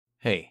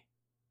Hey,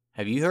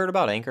 have you heard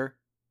about Anchor?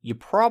 You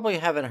probably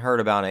haven't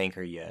heard about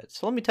Anchor yet,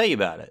 so let me tell you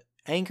about it.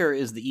 Anchor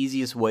is the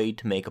easiest way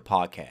to make a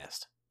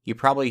podcast. You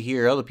probably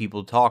hear other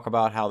people talk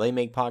about how they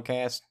make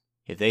podcasts.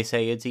 If they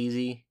say it's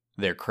easy,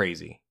 they're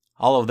crazy.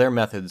 All of their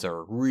methods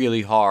are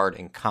really hard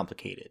and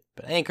complicated,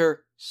 but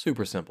Anchor,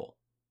 super simple.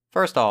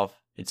 First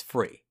off, it's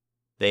free.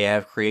 They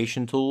have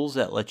creation tools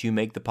that let you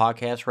make the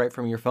podcast right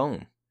from your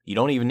phone. You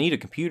don't even need a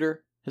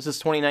computer. This is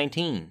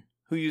 2019.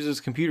 Who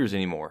uses computers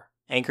anymore?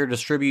 Anchor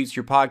distributes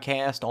your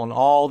podcast on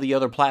all the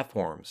other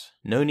platforms.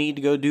 No need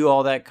to go do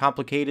all that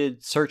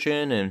complicated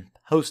searching and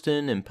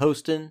hosting and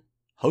posting.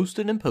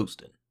 Hosting and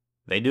posting.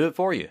 They do it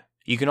for you.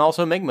 You can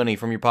also make money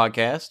from your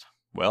podcast.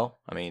 Well,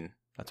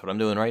 that's what I'm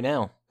doing right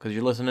now, because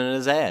you're listening to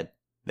this ad.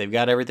 They've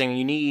got everything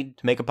you need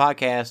to make a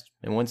podcast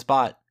in one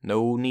spot.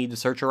 No need to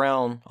search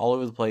around all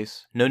over the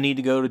place. No need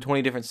to go to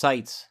 20 different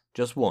sites.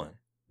 Just one.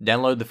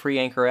 Download the free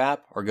Anchor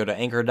app or go to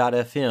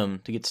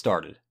anchor.fm to get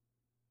started.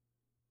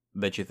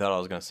 Bet you thought I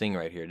was going to sing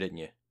right here, didn't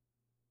you?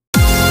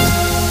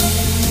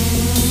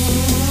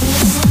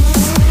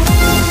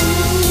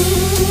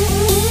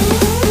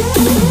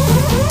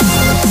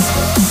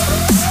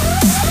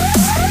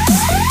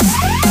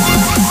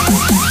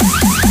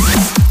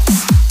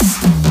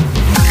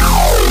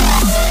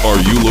 Are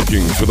you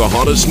looking for the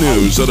hottest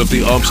news out of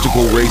the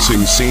obstacle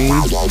racing scene?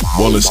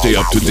 Want to stay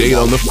up to date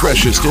on the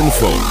freshest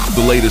info,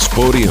 the latest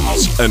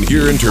podiums, and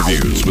hear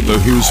interviews with the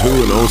who's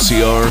who in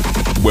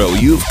OCR? Well,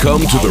 you've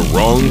come to the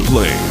wrong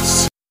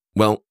place.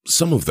 Well,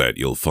 some of that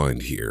you'll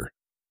find here.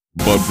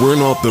 But we're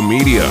not the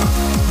media.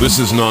 This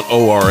is not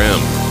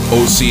ORM,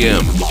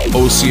 OCM,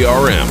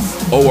 OCRM,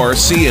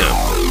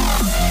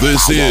 ORCM.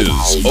 This is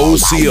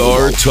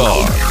OCR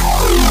Talk.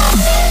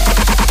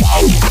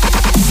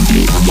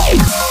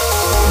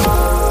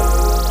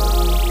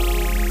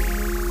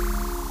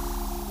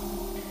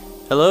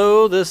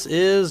 Hello, this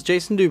is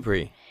Jason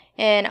Dupree.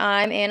 And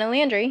I'm Anna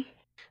Landry.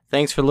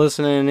 Thanks for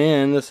listening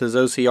in. This is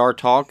OCR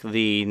Talk,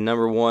 the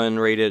 #1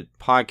 rated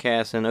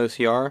podcast in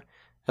OCR.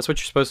 That's what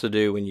you're supposed to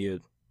do when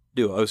you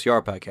do an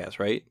OCR podcast,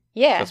 right?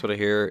 Yeah. That's what I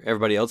hear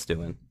everybody else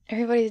doing.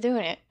 Everybody's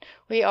doing it.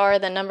 We are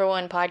the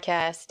 #1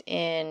 podcast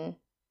in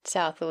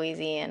South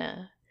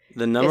Louisiana.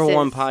 The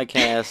 #1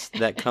 podcast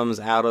that comes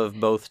out of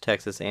both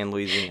Texas and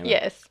Louisiana.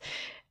 Yes.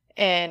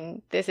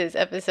 And this is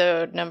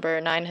episode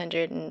number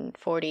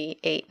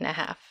 948 and a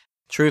half.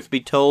 Truth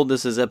be told,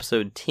 this is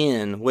episode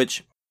 10,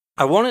 which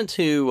I wanted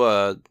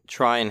to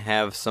try and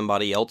have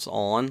somebody else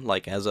on,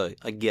 like as a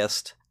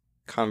guest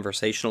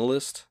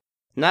conversationalist.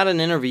 Not an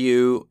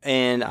interview,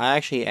 and I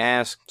actually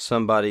asked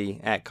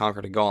somebody at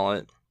Conquer the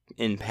Gauntlet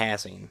in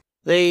passing.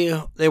 They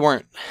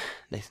weren't,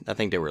 I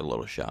think they were a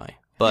little shy,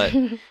 but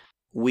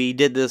we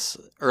did this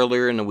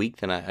earlier in the week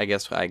than I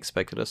guess I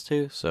expected us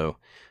to, so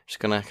just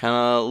gonna kind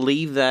of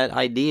leave that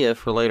idea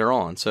for later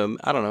on. So,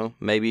 I don't know,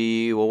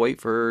 maybe we'll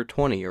wait for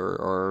 20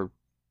 or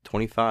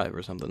 25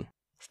 or something.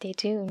 Stay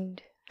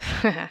tuned.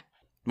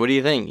 What do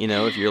you think? You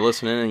know, if you're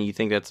listening and you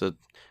think that's a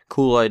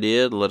cool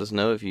idea, let us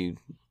know. If you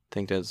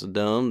think that's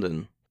dumb,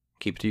 then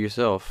keep it to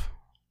yourself.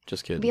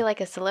 Just kidding. Be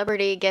like a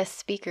celebrity guest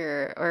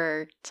speaker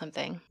or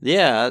something.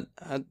 Yeah,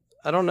 I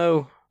don't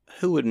know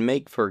who would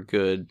make for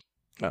good.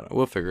 I don't know,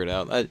 we'll figure it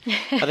out. I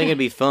think it'd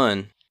be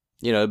fun.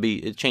 You know,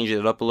 it'd change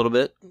it up a little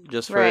bit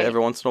just for every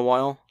once in a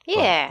while.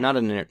 Yeah. Not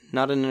an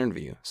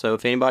interview. So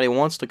if anybody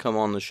wants to come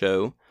on the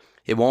show,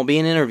 it won't be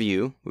an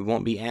interview. We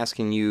won't be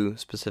asking you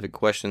specific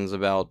questions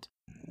about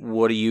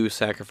what do you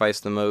sacrifice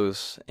the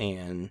most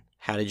and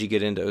how did you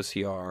get into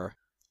OCR.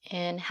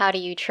 And how do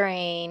you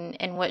train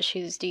and what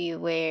shoes do you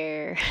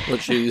wear?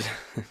 What shoes?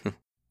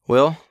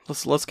 Well,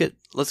 let's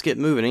get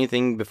moving.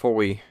 Anything before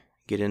we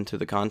get into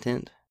the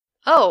content?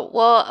 Oh,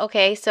 well,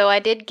 okay, so I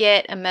did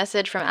get a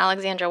message from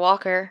Alexandra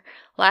Walker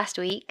last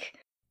week.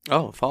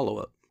 Oh,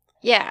 follow-up.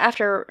 Yeah,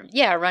 after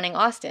running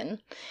Austin.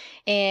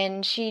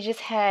 And she just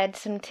had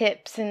some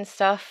tips and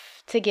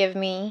stuff to give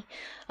me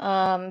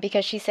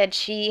because she said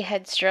she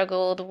had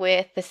struggled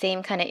with the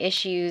same kind of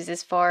issues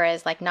as far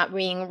as like not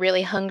being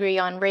really hungry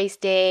on race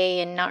day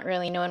and not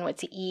really knowing what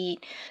to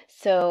eat.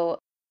 So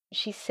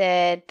she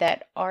said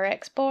that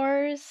RX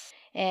bars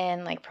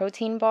and like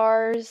protein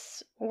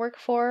bars work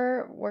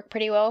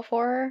pretty well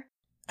for her.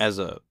 As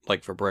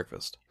for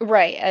breakfast.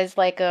 Right, as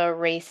like a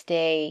race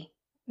day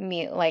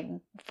meal, like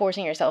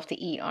forcing yourself to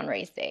eat on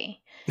race day.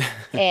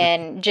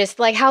 And just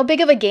like how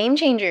big of a game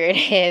changer it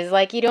is.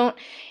 Like you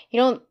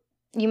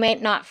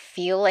might not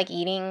feel like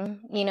eating,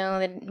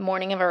 the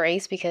morning of a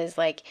race because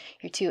like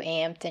you're too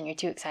amped and you're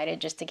too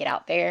excited just to get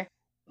out there.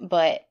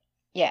 But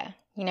yeah,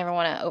 you never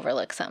want to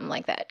overlook something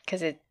like that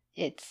because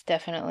it's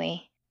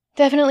definitely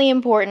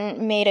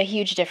important, made a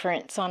huge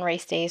difference on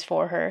race days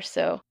for her.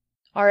 So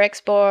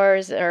RX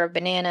bars or a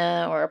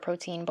banana or a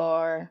protein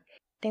bar,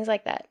 things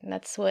like that. And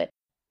that's what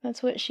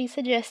she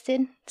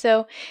suggested.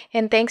 So,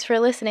 and thanks for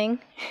listening.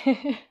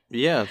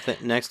 Yeah,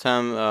 next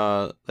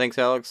time, thanks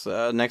Alex.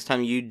 Next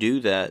time you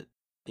do that,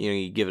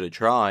 you give it a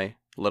try,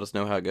 let us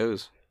know how it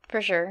goes.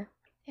 For sure.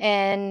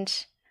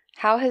 And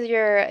how has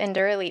your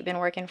EndurElite been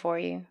working for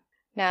you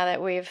now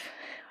that we've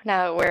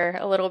now that we're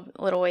a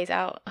little ways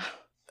out.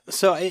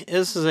 So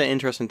this is an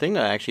interesting thing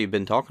that I actually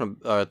been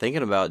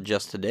thinking about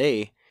just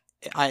today.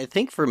 I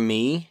think for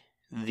me,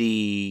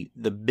 the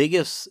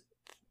biggest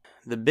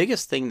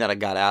thing that I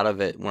got out of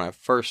it when I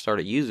first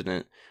started using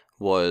it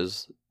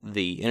was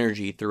the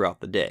energy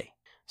throughout the day.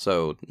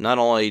 So not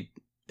only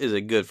is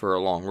it good for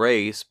a long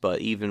race,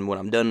 but even when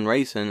I'm done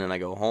racing and I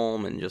go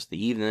home and just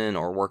the evening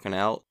or working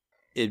out,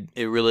 it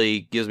really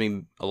gives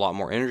me a lot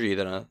more energy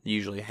than I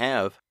usually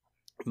have.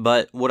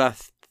 But what I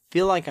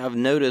feel like I've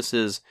noticed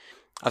is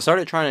I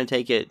started trying to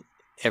take it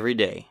every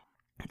day.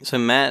 So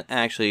Matt,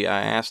 actually,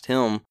 I asked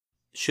him,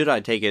 should I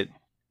take it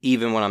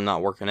even when I'm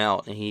not working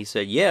out? And he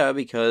said, yeah,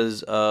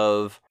 because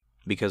of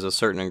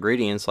certain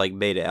ingredients like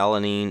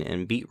beta-alanine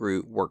and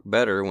beetroot work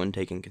better when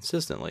taken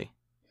consistently.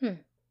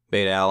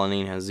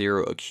 Beta-alanine has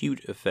 0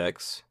 acute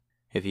effects.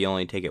 If you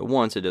only take it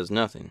once, it does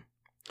nothing.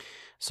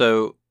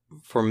 So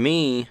for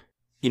me,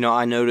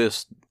 I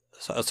noticed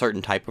a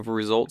certain type of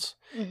results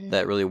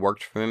that really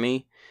worked for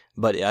me.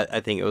 But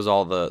I think it was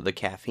all the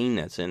caffeine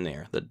that's in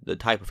there, the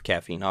type of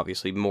caffeine,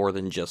 obviously more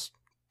than just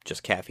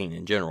caffeine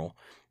in general,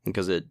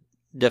 because it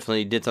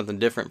definitely did something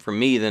different for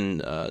me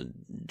than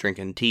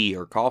drinking tea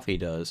or coffee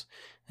does.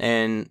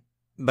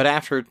 But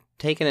after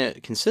taking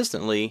it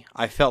consistently,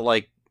 I felt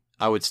like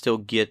I would still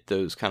get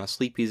those kind of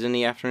sleepies in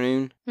the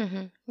afternoon.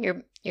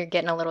 You're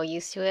getting a little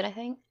used to it, I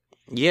think.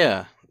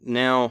 Yeah.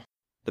 Now,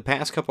 the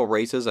past couple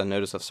races, I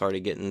noticed I've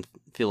started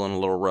feeling a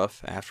little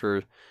rough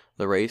after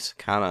the race,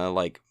 kind of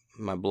like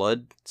my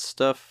blood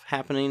stuff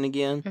happening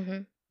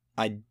again.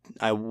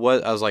 I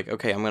was like,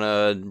 okay, I'm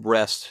gonna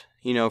rest,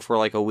 for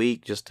like a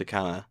week just to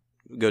kind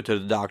of go to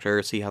the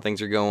doctor, see how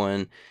things are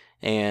going.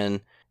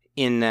 And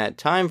in that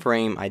time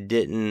frame, I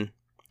didn't.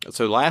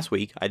 So last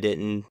week, I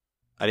didn't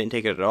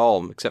take it at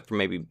all, except for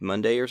maybe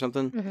Monday or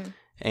something.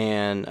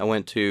 And I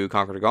went to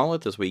Conquer the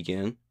Gauntlet this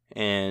weekend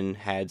and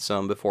had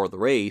some before the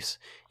race,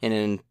 and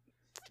then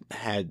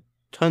had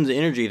tons of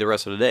energy the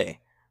rest of the day.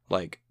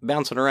 Like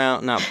bouncing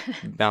around, not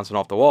bouncing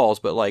off the walls,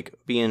 but like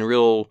being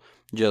real,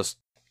 just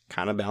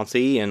kind of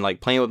bouncy and like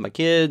playing with my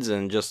kids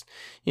and just,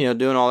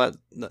 doing all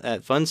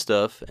that fun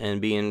stuff and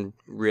being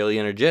really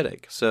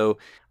energetic. So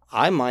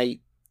I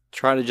might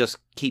try to just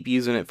keep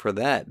using it for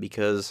that,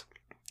 because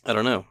I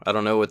don't know. I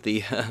don't know what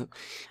the,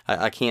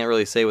 I can't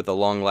really say what the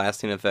long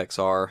lasting effects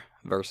are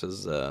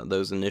versus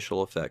those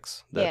initial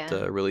effects that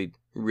really,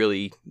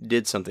 really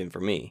did something for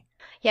me.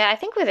 Yeah, I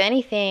think with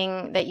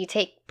anything that you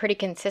take pretty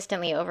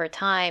consistently over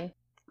time,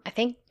 I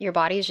think your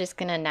body's just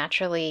going to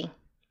naturally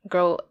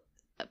grow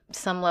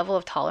some level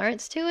of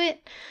tolerance to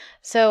it.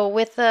 So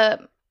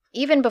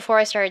even before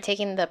I started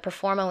taking the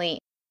Performalite,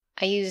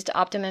 I used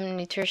Optimum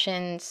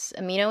Nutrition's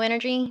Amino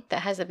Energy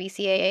that has the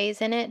BCAAs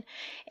in it.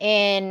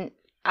 And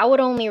I would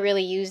only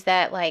really use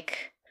that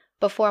like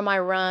before my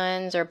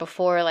runs or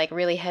before like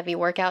really heavy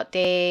workout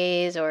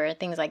days or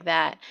things like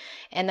that.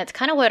 And that's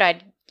kind of what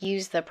I'd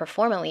use the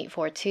Performalite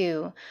for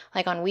too.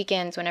 Like on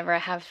weekends, whenever I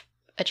have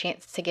a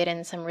chance to get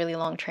in some really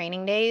long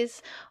training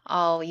days,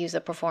 I'll use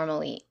the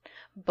Performalite.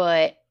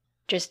 But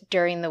just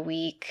during the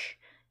week,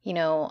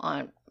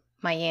 on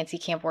my Yancey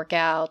camp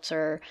workouts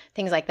or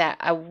things like that,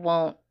 I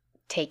won't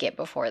take it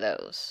before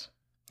those.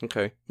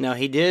 Okay. Now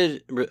he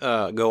did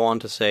go on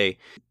to say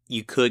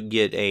you could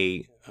get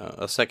a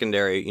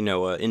secondary,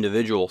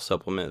 individual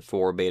supplement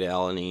for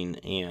beta-alanine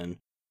and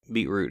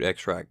beetroot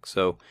extract.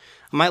 So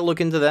I might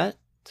look into that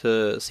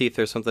to see if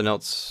there's something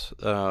else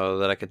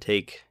that I could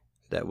take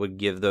that would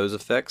give those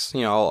effects.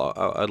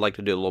 I'd like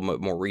to do a little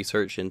bit more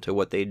research into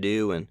what they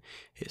do and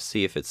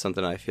see if it's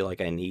something I feel like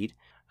I need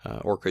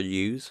or could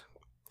use.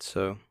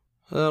 So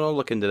I'll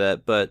look into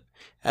that. But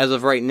as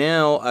of right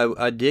now,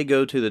 I did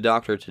go to the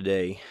doctor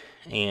today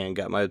and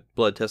got my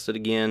blood tested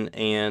again,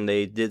 and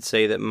they did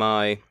say that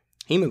my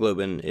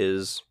hemoglobin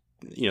is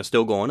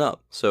still going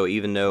up. So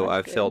even though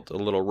I felt a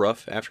little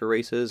rough after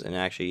races and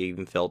actually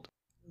even felt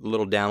a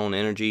little down on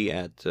energy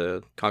at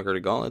Conquer the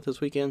Gauntlet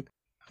this weekend,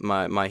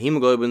 my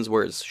hemoglobin's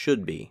where it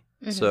should be.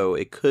 So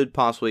it could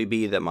possibly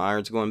be that my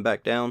iron's going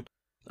back down.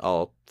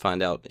 I'll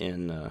find out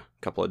in a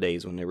couple of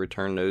days when they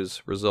return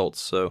those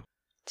results. So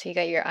you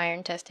got your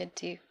iron tested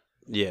too?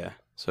 Yeah.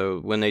 So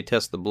when they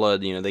test the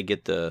blood, they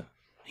get the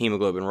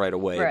hemoglobin right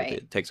away. Right. But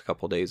it takes a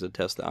couple of days to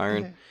test the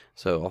iron.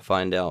 So I'll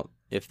find out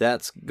if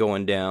that's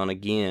going down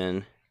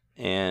again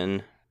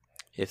and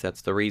if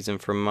that's the reason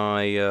for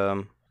my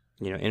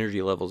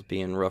energy levels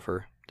being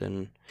rougher,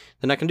 then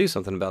I can do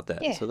something about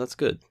that. Yeah. So that's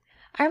good.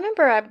 I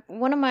remember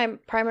one of my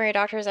primary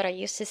doctors that I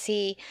used to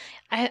see,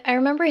 I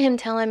remember him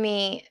telling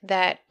me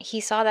that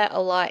he saw that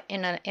a lot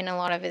in a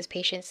lot of his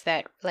patients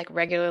that like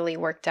regularly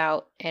worked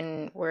out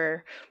and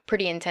were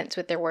pretty intense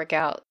with their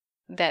workout,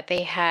 that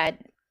they had,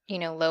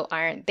 low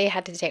iron, they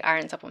had to take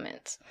iron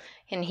supplements,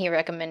 and he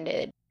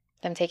recommended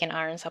them taking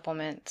iron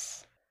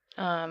supplements.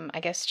 I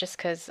guess just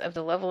because of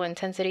the level of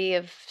intensity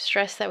of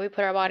stress that we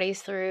put our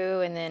bodies through.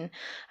 And then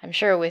I'm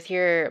sure with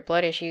your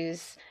blood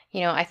issues,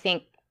 I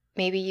think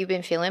maybe you've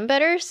been feeling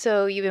better,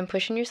 so you've been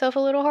pushing yourself a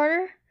little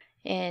harder,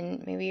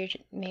 and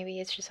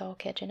maybe it's just all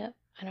catching up.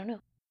 I don't know.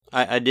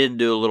 I did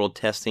do a little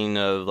testing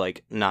of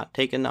like not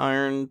taking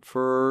iron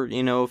for,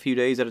 a few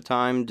days at a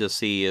time to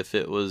see if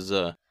it was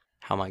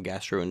how my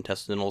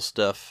gastrointestinal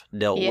stuff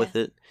dealt with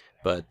it.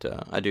 But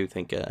I do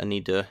think I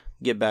need to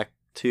get back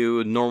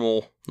to a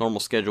normal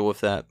schedule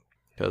with that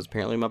because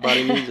apparently my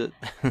body needs it.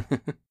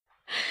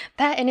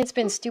 That and it's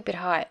been stupid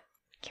hot.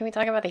 Can we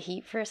talk about the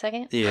heat for a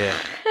second? Yeah.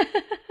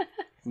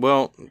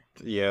 Well,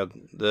 yeah,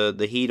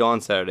 the heat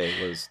on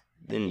Saturday was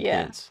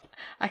intense. Yeah.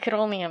 I could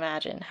only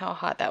imagine how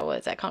hot that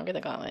was at Conquer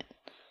the Gauntlet.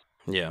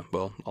 Yeah,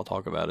 well, I'll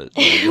talk about it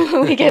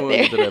when we get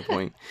there. To that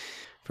point,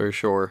 for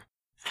sure.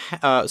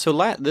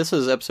 So this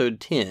is episode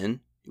 10.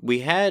 We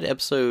had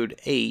episode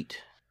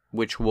 8,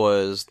 which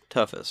was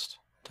Toughest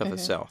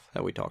South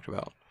that we talked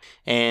about.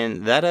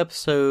 And that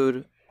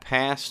episode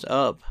passed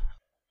up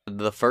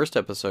the first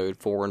episode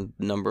for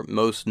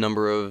most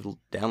number of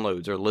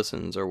downloads or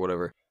listens or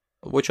whatever.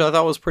 Which I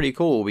thought was pretty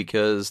cool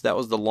because that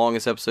was the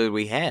longest episode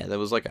we had. That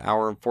was like an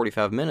hour and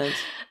 45 minutes.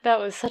 That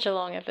was such a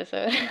long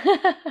episode.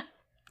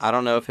 I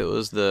don't know if it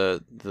was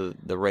the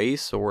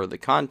race or the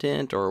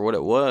content or what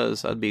it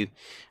was. I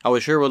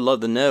would sure would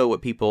love to know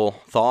what people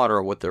thought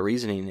or what the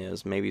reasoning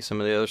is. Maybe some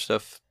of the other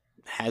stuff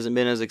hasn't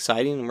been as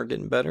exciting and we're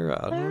getting better.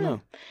 I don't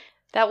know.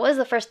 That was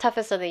the first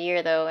toughest of the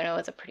year though, and it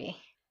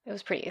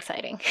was pretty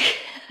exciting.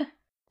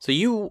 So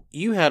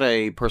you had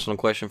a personal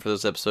question for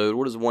this episode.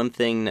 What is one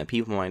thing that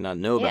people might not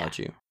know about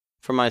you?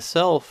 For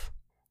myself,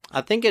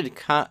 I think it'd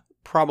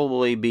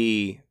probably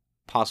be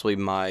possibly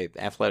my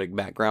athletic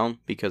background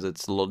because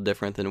it's a little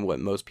different than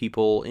what most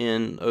people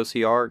in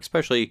OCR,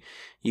 especially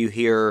you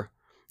hear.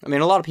 I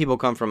mean, a lot of people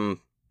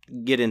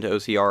get into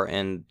OCR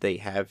and they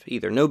have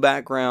either no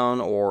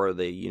background or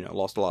they,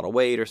 lost a lot of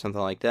weight or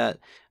something like that.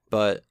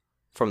 But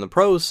from the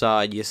pros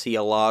side, you see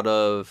a lot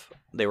of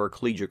they were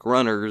collegiate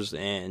runners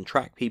and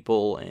track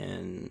people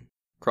and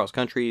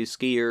cross-country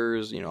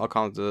skiers, all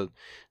kinds of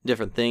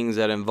different things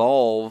that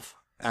involve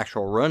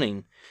actual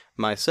running.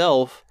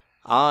 Myself,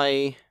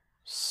 I,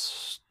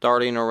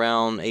 starting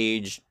around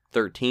age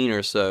 13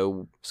 or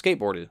so,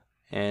 skateboarded.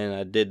 And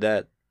I did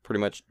that pretty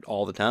much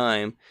all the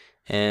time.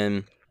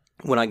 And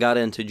when I got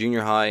into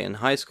junior high and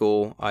high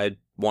school, I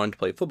wanted to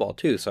play football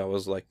too, so I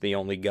was like the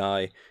only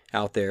guy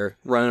out there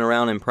running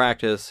around in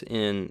practice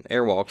in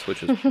airwalks,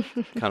 which is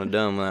kind of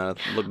dumb when I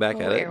look back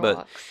at it.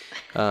 But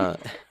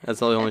that's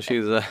the only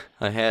shoes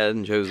I had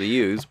and chose to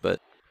use.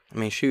 But I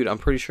mean, shoot, I'm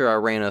pretty sure I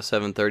ran a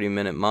 7:30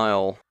 minute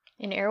mile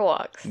in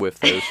airwalks with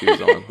those shoes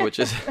on, which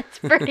is that's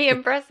pretty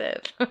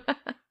impressive.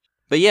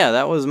 But yeah,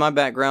 that was my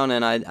background,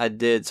 and I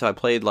did. So I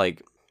played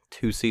like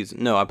 2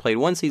 seasons. No, I played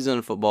 1 season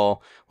of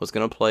football. Was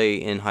gonna play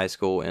in high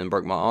school and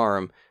broke my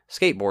arm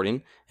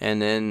skateboarding,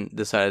 and then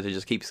decided to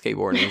just keep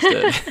skateboarding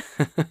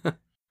instead.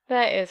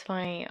 That is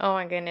funny. Oh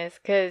my goodness,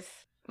 because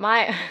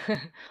mine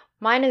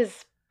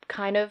is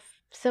kind of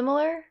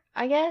similar,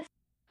 I guess.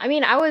 I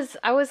mean, I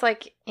was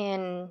like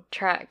in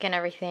track and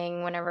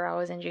everything whenever I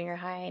was in junior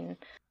high,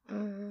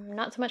 and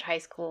not so much high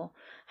school.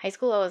 High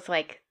school, I was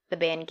like the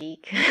band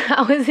geek.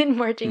 I was in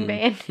marching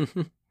band.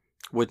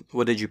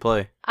 What did you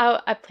play?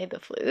 I played the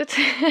flute.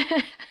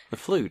 The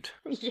flute?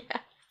 Yeah.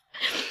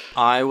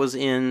 I was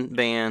in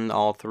band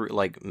all through,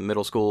 like,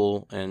 middle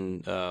school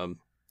and 5th,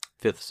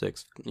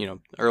 6th,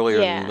 earlier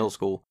in middle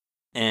school.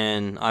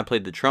 And I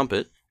played the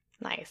trumpet.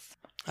 Nice.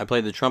 I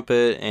played the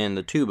trumpet and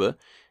the tuba.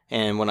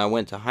 And when I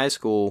went to high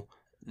school,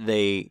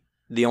 the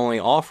only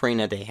offering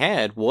that they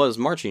had was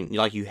marching.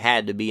 Like, you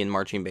had to be in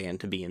marching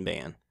band to be in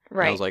band.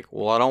 Right. And I was like,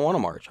 well, I don't want to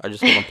march. I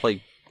just want to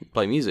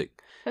play music.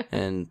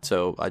 And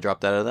so I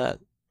dropped out of that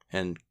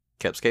and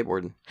kept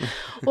skateboarding.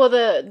 Well,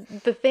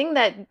 the thing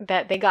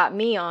that they got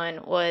me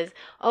on was,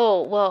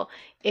 oh, well,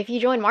 if you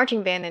join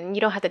marching band, then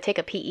you don't have to take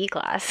a PE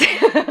class. So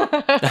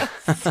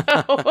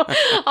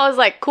I was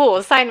like,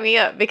 cool, sign me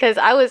up, because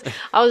I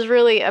was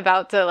really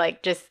about to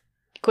like just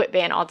quit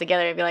band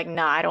altogether and be like,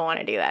 nah, I don't want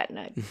to do that.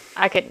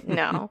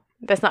 No,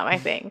 that's not my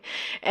thing.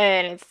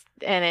 And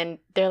then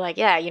they're like,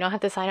 yeah, you don't have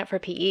to sign up for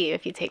PE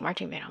if you take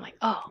marching band. I'm like,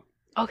 oh,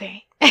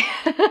 okay.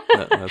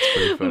 That's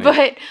pretty funny.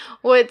 But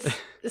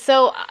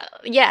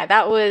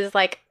that was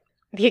like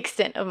the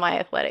extent of my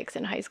athletics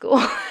in high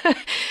school.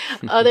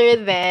 Other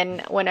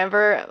than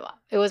whenever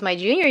it was my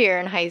junior year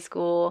in high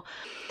school,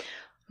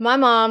 my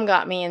mom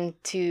got me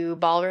into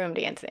ballroom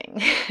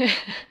dancing.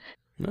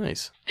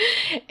 Nice.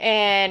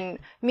 And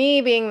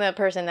me being the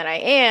person that I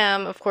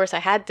am, of course, I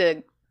had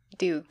to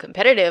do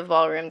competitive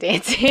ballroom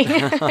dancing.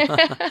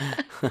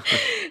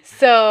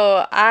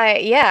 So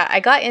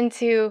I got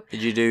into...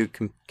 Did you do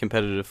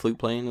competitive flute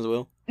playing as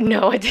well?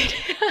 No, I didn't.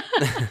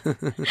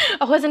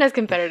 I wasn't as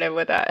competitive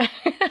with that.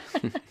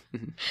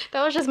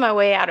 That was just my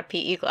way out of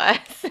PE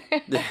class.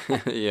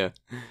 Yeah.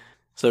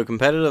 So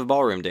competitive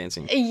ballroom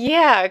dancing.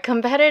 Yeah,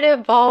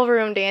 competitive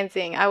ballroom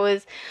dancing.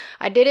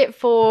 I did it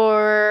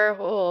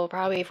for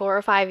probably 4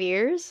 or 5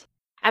 years.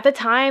 At the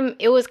time,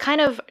 it was kind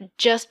of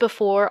just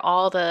before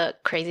all the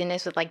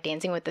craziness with like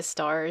Dancing with the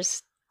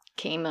Stars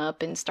came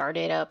up and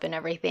started up and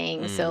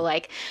everything. So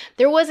like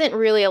there wasn't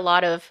really a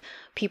lot of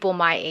people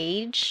my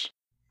age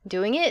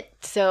doing it.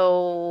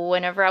 So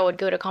whenever I would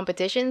go to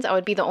competitions, I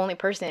would be the only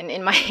person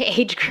in my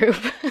age group.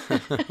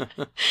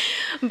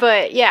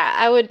 But yeah,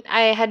 I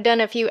had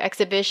done a few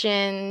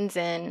exhibitions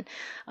and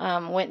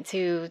went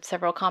to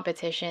several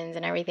competitions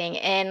and everything.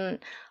 And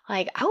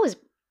like I was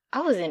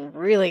in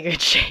really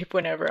good shape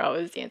whenever I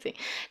was dancing.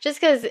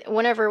 Just because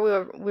whenever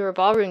we were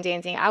ballroom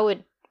dancing,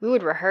 we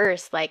would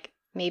rehearse like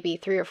maybe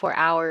 3 or 4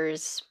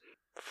 hours,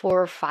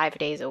 4 or 5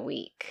 days a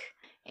week.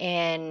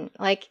 And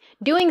like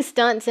doing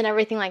stunts and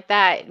everything like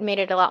that made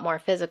it a lot more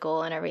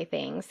physical and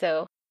everything.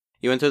 So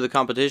You went to the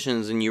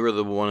competitions and you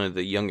were one of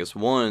the youngest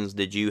ones.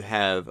 Did you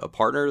have a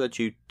partner that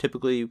you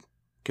typically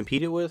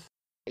competed with?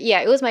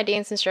 yeah, it was my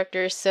dance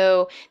instructor.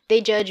 So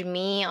they judge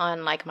me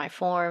on like my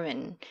form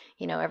and,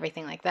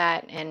 everything like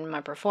that and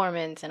my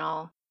performance and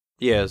all.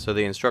 Yeah, so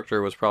the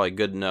instructor was probably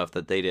good enough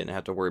that they didn't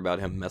have to worry about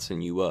him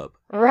messing you up.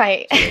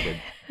 Right. So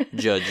they could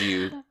judge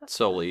you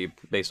solely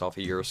based off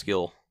of your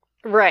skill.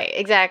 Right,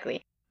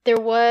 exactly. There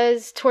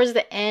was towards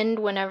the end,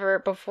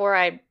 before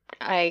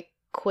I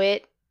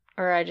quit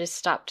or I just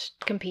stopped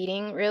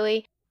competing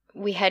really,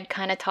 we had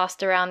kind of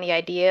tossed around the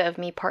idea of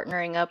me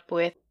partnering up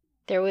with,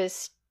 there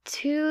was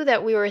 2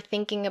 that we were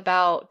thinking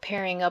about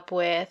pairing up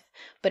with,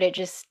 but it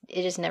just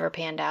never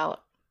panned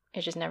out.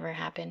 It just never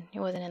happened.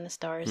 It wasn't in the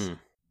stars.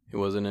 It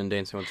wasn't in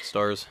Dancing with the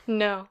Stars?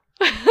 No.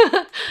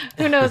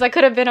 Who knows? I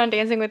could have been on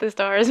Dancing with the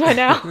Stars by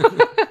now.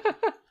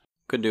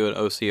 Could do an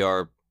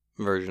OCR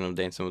version of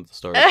Dancing with the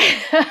Stars.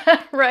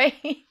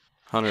 Right.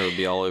 Hunter would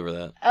be all over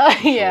that. Oh,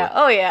 I'm yeah. sure.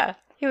 Oh, yeah.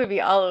 He would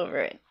be all over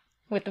it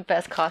with the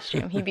best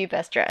costume. He'd be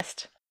best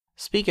dressed.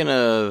 Speaking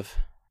of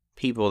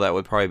people that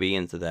would probably be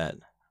into that,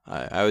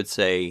 I would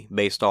say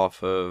based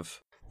off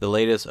of the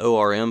latest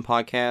ORM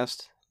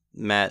podcast,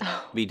 Matt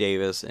B.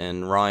 Davis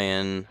and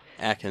Ryan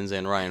Atkins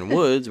and Ryan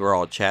Woods were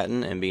all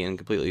chatting and being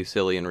completely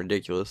silly and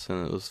ridiculous,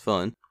 and it was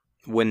fun.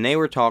 When they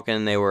were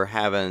talking, they were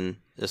having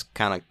this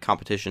kind of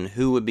competition,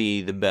 who would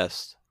be the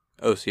best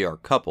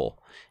OCR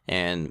couple,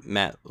 and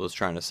Matt was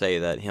trying to say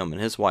that him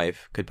and his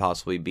wife could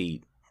possibly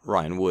beat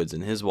Ryan Woods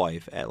and his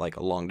wife at like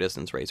a long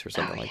distance race or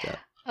something like that.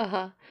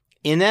 Uh-huh.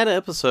 In that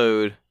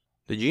episode,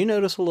 did you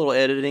notice a little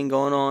editing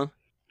going on?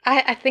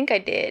 I think I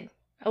did.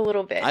 A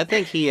little bit. I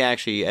think he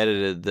actually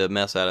edited the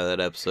mess out of that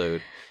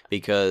episode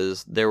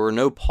because there were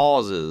no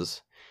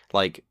pauses.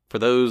 Like for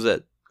those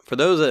that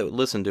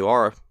listen to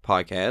our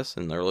podcast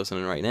and they're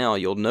listening right now,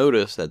 you'll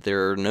notice that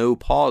there are no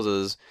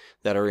pauses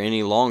that are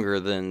any longer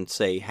than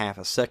say half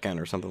a second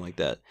or something like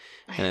that.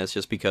 And it's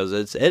just because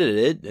it's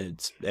edited.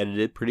 It's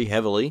edited pretty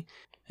heavily,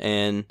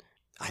 and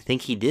I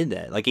think he did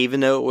that. Like even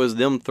though it was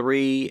them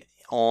 3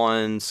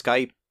 on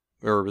Skype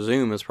or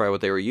Zoom is probably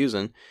what they were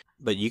using,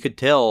 but you could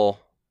tell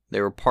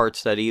there were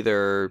parts that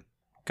either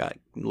got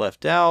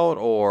left out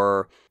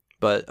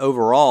but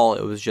overall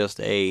it was just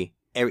it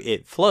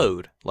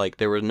flowed. Like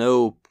there were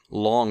no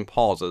long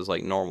pauses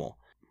like normal.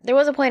 There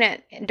was a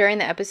point during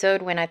the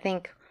episode when I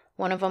think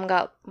one of them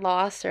got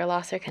lost or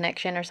lost their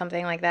connection or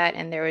something like that,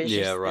 and there was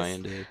just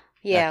Ryan did.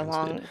 Yeah, Atkins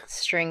long did.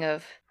 string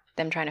of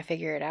them trying to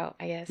figure it out,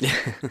 I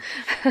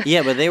guess.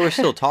 Yeah, but they were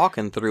still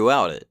talking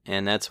throughout it,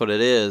 and that's what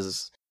it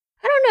is.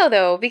 I don't know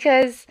though,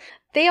 because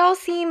they all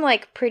seem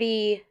like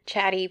pretty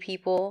chatty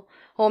people.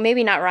 Well,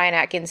 maybe not Ryan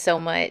Atkins so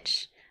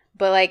much,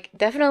 but like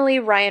definitely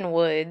Ryan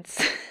Woods.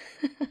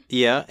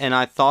 Yeah, and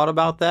I thought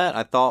about that.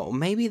 I thought well,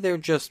 maybe they're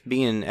just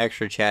being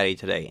extra chatty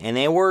today, and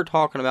they were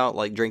talking about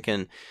like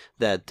drinking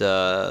that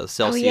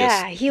Celsius. Oh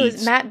yeah, he heats.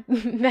 was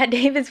Matt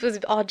Davis was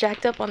all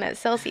jacked up on that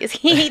Celsius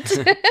heat.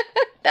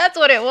 That's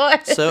what it was.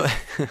 So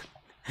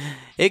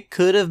it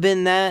could have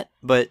been that,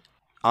 but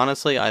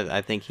honestly,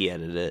 I think he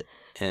edited it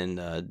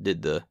and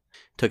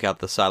took out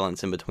the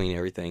silence in between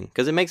everything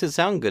because it makes it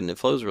sound good and it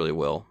flows really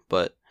well,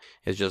 but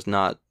it's just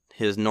not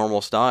his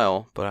normal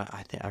style. But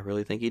I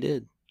really think he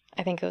did.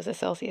 I think it was a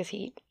Celsius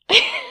heat.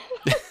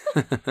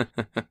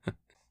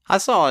 I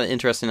saw an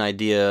interesting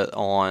idea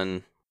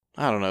on,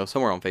 I don't know,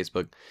 somewhere on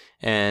Facebook,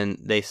 and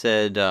they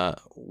said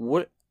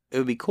what it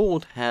would be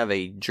cool to have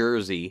a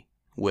jersey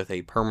with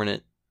a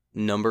permanent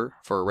number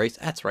for a race.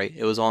 That's right.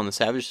 It was on the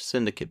Savage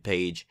Syndicate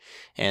page,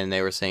 and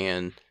they were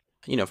saying,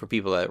 for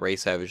people that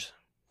race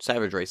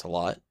Savage race a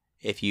lot,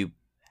 if you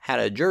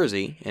had a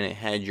jersey and it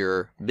had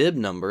your bib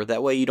number,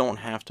 that way you don't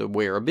have to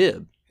wear a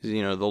bib.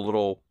 The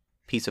little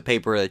piece of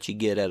paper that you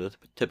get at a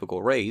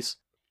typical race.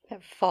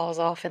 That falls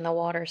off in the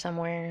water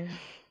somewhere.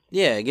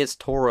 Yeah, it gets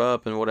tore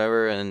up and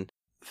whatever, and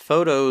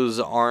photos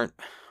aren't,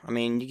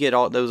 you get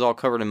all those all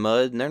covered in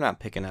mud, and they're not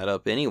picking that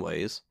up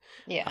anyways.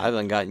 Yeah. I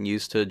haven't gotten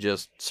used to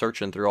just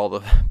searching through all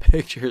the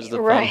pictures to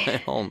find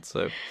my own,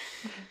 so.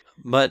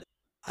 But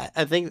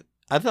I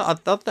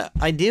thought that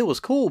idea was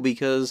cool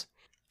because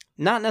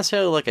not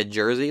necessarily like a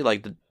jersey,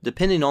 like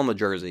depending on the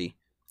jersey,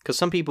 because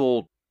some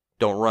people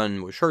don't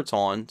run with shirts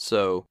on,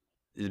 so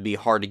it'd be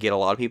hard to get a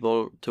lot of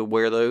people to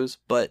wear those,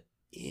 but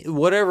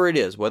whatever it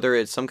is, whether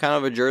it's some kind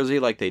of a jersey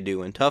like they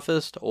do in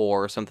Toughest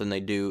or something they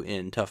do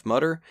in Tough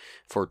Mudder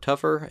for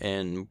Tougher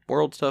and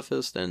World's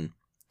Toughest and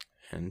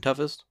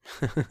Toughest.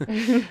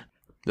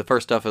 The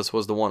first Toughest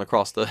was the one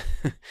across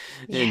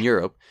in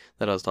Europe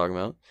that I was talking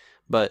about.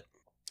 But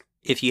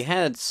if you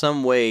had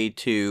some way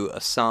to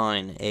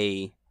assign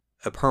a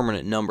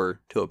permanent number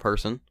to a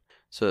person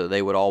so that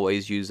they would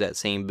always use that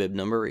same bib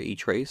number at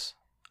each race,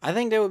 I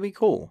think that would be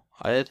cool.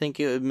 I think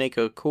it would make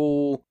a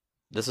cool,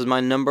 this is my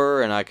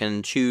number and I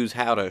can choose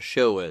how to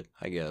show it,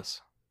 I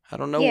guess. I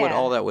don't know what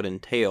all that would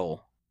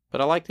entail,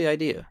 but I like the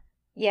idea.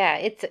 Yeah,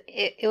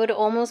 it would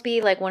almost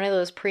be like one of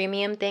those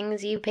premium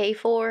things you pay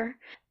for.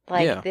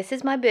 Like, this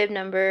is my bib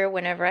number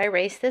whenever I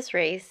race this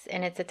race,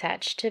 and it's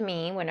attached to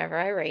me whenever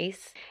I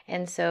race.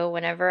 And so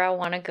whenever I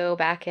want to go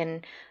back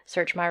and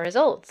search my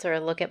results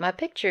or look at my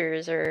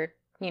pictures or,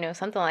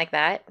 something like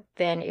that,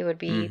 then it would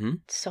be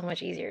so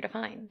much easier to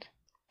find.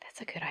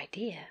 That's a good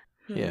idea.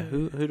 Yeah,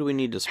 who do we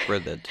need to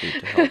spread that to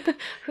help?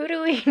 Who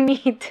do we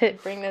need to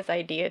bring this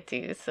idea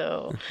to?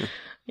 So,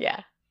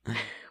 yeah,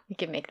 we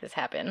can make this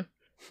happen.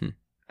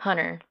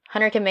 Hunter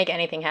can make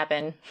anything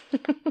happen.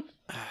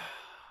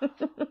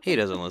 He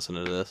doesn't listen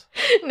to this.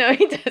 No,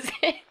 he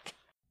doesn't.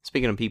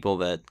 Speaking of people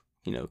that,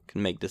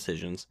 can make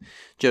decisions,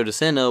 Joe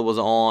DeSena was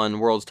on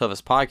World's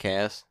Toughest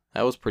Podcast.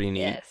 That was pretty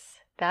neat.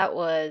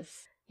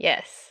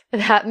 Yes.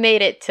 That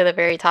made it to the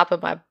very top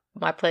of my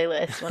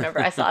playlist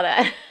whenever I saw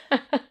that.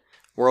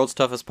 World's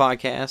Toughest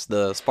Podcast,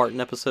 the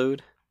Spartan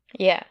episode.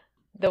 Yeah,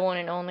 the one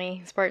and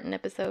only Spartan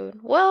episode.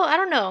 Well, I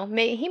don't know.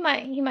 He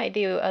might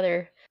do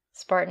other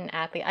Spartan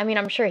athlete. I mean,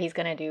 I'm sure he's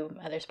going to do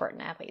other Spartan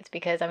athletes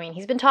because,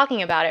 he's been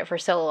talking about it for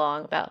so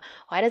long about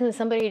why doesn't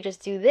somebody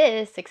just do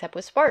this except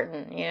with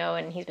Spartan,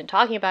 and he's been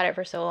talking about it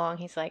for so long.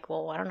 He's like,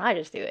 well, why don't I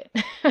just do it?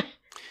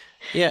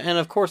 Yeah, and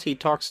of course he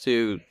talks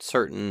to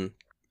certain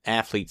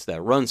athletes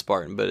that run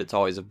Spartan, but it's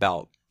always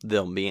about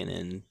them being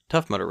in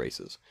Tough Mudder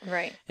races.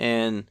 Right.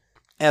 And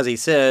as he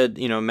said,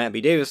 Matt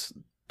B. Davis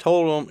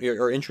told him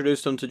or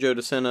introduced him to Joe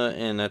DeSena,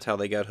 and that's how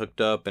they got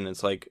hooked up. And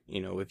it's like,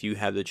 if you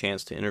have the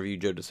chance to interview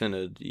Joe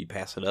DeSena, do you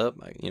pass it up?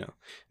 Like,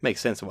 makes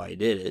sense why he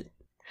did it.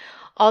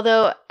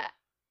 Although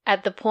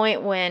at the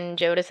point when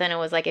Joe DeSena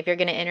was like, if you're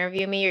going to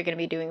interview me, you're going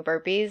to be doing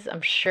burpees,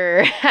 I'm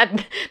sure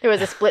there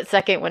was a split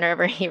second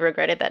whenever he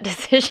regretted that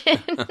decision.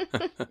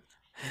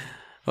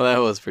 Well, that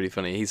was pretty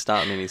funny. He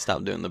stopped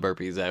doing the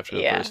burpees after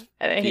the first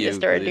and then he just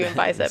started doing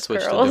bicep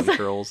switched curls. To doing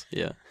curls.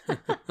 Yeah.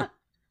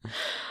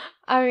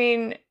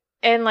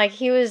 And like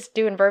he was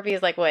doing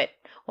burpees like what?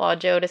 While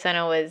Joe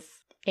DeSena was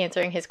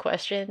answering his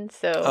questions.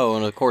 So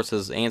and of course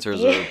his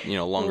answers are,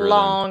 longer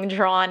long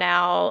drawn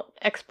out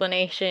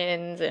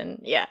explanations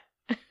and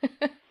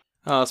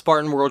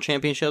Spartan World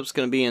Championship's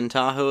going to be in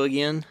Tahoe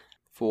again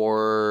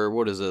for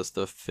what is this?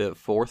 The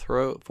fourth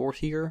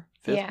year?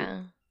 Fifth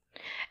year?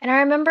 And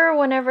I remember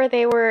whenever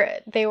they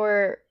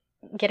were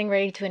getting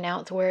ready to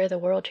announce where the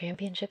World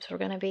Championships were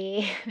going to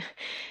be,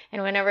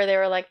 and whenever they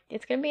were like,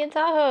 it's going to be in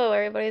Tahoe,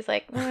 everybody's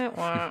like,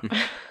 wah.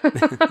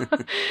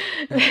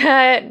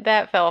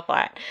 that fell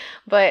flat.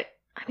 But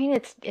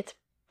it's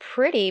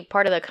pretty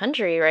part of the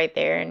country right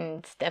there, and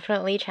it's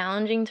definitely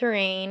challenging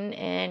terrain,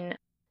 and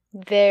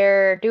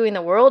they're doing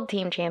the World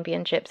Team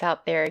Championships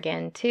out there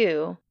again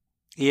too.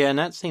 Yeah, and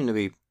that seemed to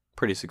be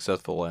pretty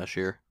successful last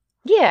year.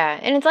 Yeah,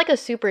 and it's like a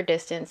super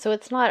distance, so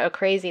it's not a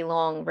crazy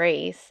long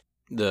race.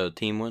 The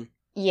team one?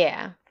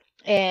 Yeah,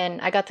 and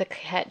I got to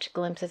catch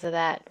glimpses of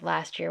that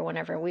last year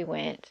whenever we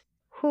went.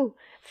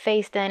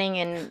 Faye Stenning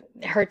and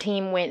her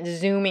team went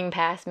zooming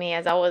past me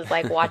as I was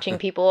like watching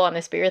people on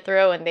the spear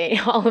throw, and they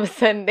all of a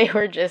sudden they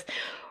were just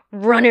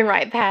running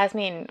right past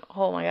me, and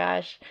oh my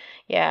gosh,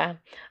 yeah.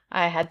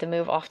 I had to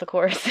move off the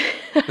course.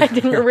 I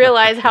didn't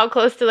realize how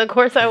close to the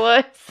course I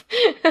was.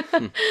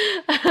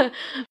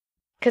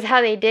 Because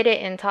how they did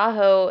it in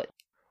Tahoe,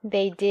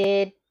 they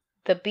did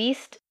the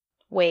beast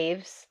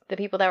waves, the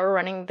people that were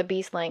running the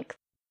beast length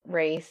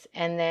race,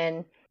 and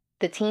then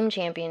the team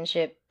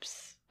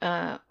championships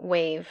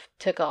wave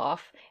took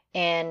off.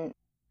 And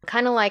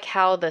kind of like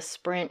how the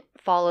sprint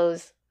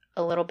follows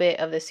a little bit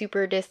of the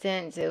super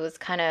distance, it was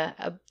kind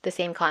of the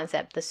same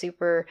concept. The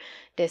super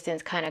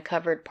distance kind of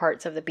covered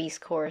parts of the beast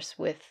course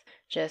with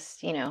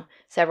just,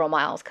 several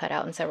miles cut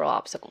out and several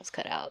obstacles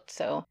cut out.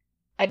 So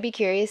I'd be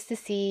curious to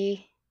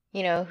see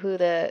who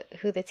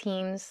the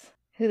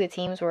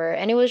teams were,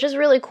 and it was just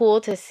really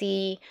cool to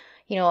see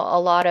a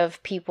lot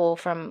of people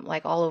from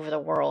like all over the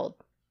world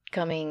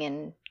coming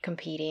and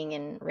competing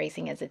and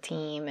racing as a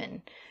team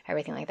and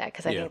everything like that,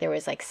 because I think there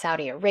was like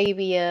Saudi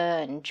Arabia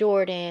and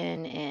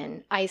Jordan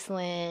and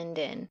Iceland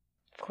and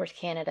of course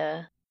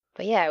Canada.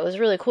 But yeah, it was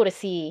really cool to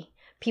see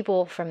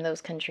people from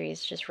those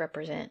countries just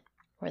represent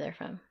where they're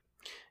from.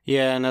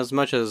 Yeah, and as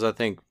much as I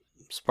think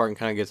Spartan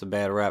kind of gets a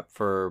bad rap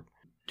for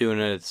doing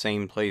it at the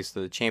same place,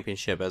 the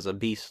championship, as an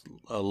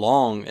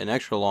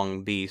extra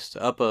long beast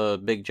up a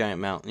big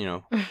giant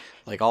mountain,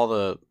 like all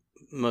the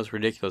most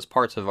ridiculous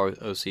parts of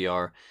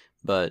OCR,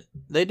 but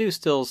they do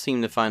still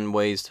seem to find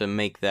ways to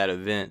make that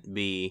event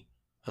be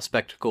a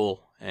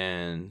spectacle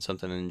and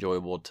something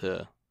enjoyable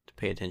to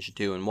pay attention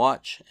to and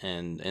watch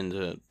and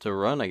to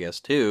run, I guess,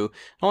 too.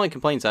 The only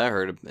complaints I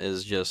heard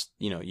is just,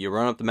 you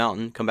run up the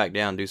mountain, come back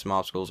down, do some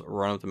obstacles,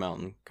 run up the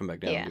mountain, come back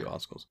down and do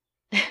obstacles.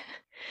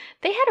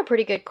 They had a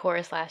pretty good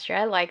course last year.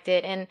 I liked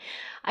it. And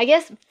I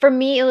guess for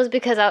me, it was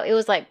because it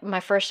was like my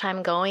first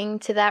time going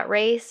to that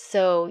race.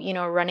 So,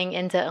 running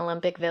into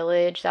Olympic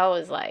Village, that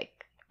was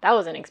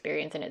an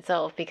experience in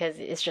itself because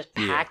it's just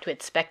packed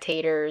with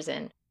spectators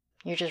and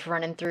you're just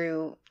running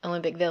through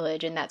Olympic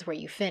Village and that's where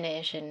you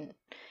finish. And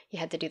you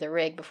had to do the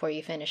rig before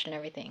you finished and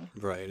everything.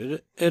 Right.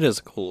 It is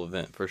a cool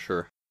event for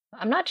sure.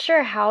 I'm not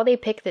sure how they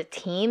pick the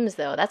teams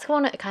though. That's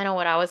kind of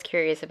what I was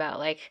curious about.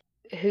 Like,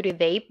 who do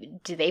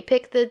they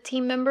pick the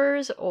team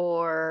members,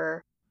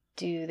 or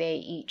do they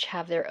each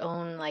have their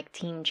own like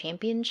team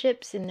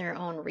championships in their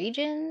own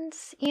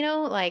regions?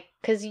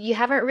 Because you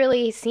haven't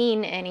really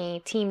seen any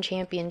team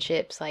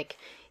championships like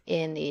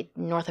in the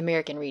North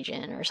American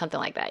region or something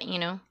like that.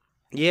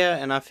 Yeah,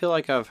 and I feel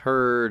like I've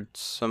heard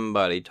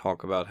somebody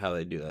talk about how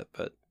they do that,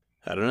 but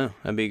I don't know.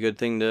 That'd be a good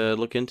thing to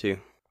look into.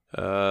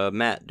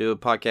 Matt, do a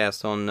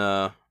podcast on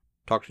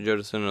Talk to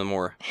Jodison and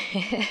more.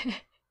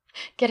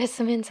 Get us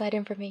some inside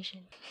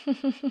information.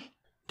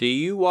 Do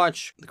you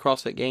watch the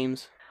CrossFit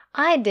Games?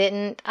 I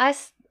didn't.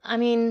 I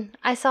mean,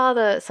 I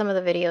saw some of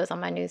the videos on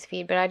my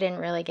newsfeed, but I didn't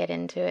really get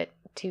into it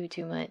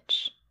too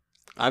much.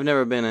 I've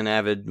never been an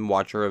avid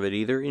watcher of it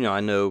either. I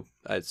know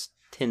I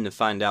tend to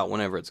find out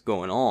whenever it's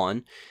going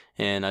on.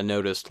 And I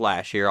noticed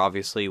last year,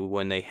 obviously,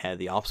 when they had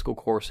the obstacle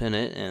course in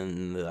it,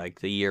 and like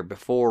the year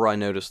before, I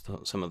noticed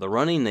some of the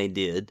running they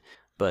did,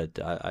 but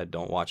I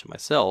don't watch it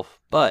myself.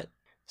 But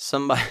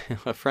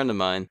a friend of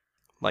mine,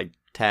 like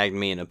tagged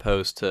me in a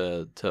post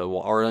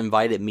or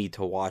invited me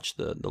to watch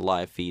the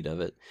live feed of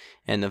it.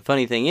 And the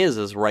funny thing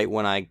is right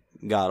when I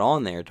got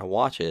on there to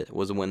watch it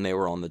was when they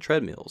were on the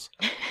treadmills.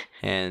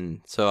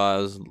 And so I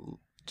was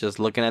just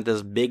looking at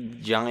this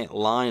big giant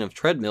line of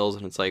treadmills,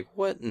 and it's like,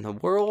 what in the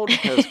world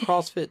has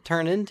CrossFit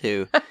turned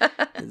into?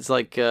 It's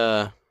like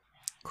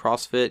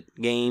CrossFit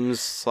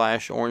Games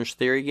 / Orange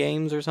Theory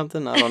Games or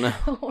something. I don't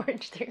know.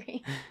 Orange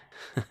Theory.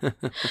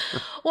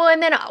 Well,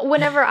 and then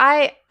whenever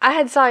I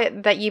had saw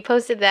that you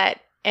posted that,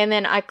 and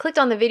then I clicked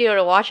on the video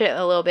to watch it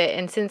a little bit,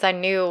 and since I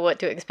knew what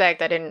to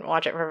expect, I didn't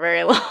watch it for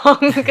very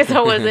long because I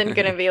wasn't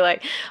going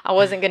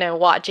to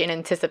watch in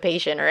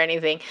anticipation or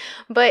anything.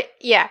 But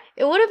yeah,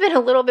 it would have been a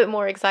little bit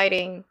more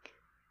exciting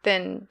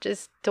than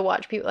just to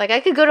watch people. Like, I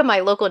could go to my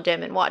local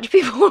gym and watch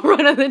people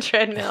run on the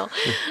treadmill.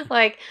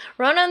 Like,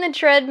 run on the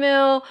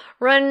treadmill,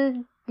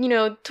 run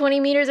 20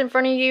 meters in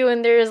front of you,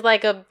 and there's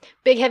like a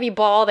big heavy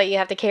ball that you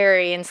have to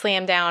carry and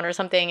slam down or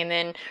something, and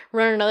then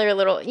run another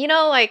little,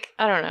 I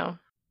don't know.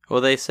 Well,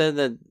 they said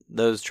that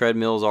those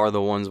treadmills are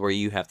the ones where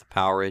you have to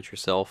power it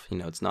yourself.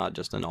 It's not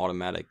just an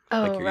automatic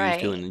like you're used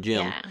to in the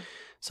gym. Yeah.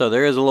 So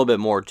there is a little bit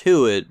more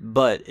to it,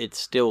 but it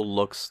still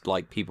looks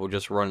like people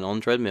just running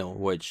on treadmill,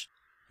 which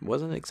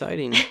wasn't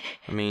exciting.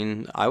 I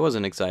mean, I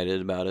wasn't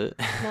excited about it.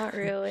 Not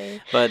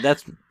really. But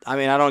I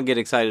don't get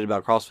excited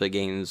about CrossFit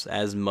Games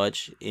as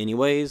much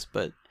anyways,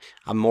 but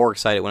I'm more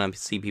excited when I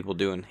see people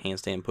doing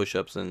handstand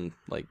push-ups and,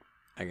 like,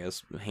 I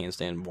guess,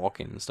 handstand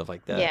walking and stuff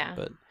like that. Yeah,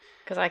 but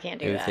because I can't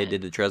do that. If they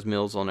did the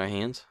treadmills on their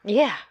hands?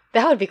 Yeah,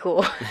 that would be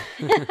cool.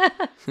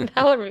 That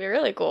would be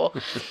really cool.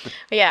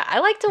 But yeah, I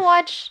like to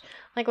watch,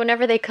 like,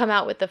 whenever they come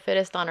out with the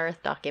Fittest on Earth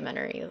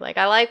documentaries. Like,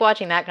 I like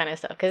watching that kind of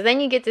stuff because then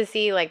you get to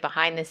see, like,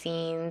 behind the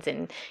scenes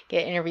and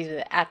get interviews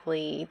with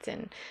athletes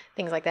and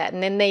things like that.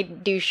 And then they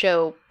do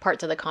show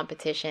parts of the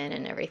competition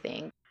and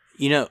everything.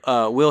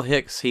 Will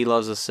Hicks, he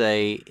loves to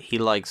say he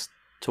likes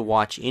to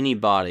watch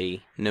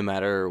anybody, no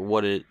matter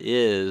what it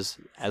is,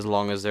 as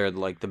long as they're,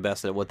 like, the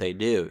best at what they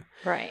do.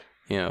 Right.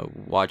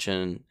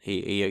 Watching,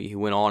 he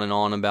went on and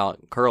on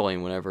about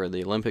curling whenever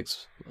the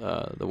Olympics,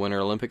 the Winter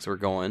Olympics were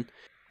going,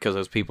 because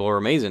those people are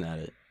amazing at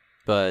it.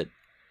 But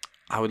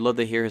I would love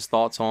to hear his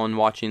thoughts on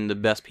watching the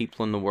best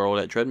people in the world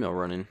at treadmill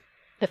running.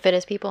 The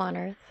fittest people on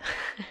Earth.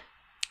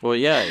 Well,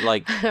 yeah,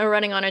 like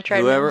running on a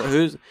treadmill.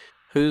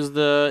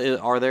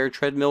 Are there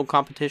treadmill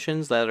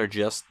competitions that are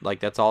just, like,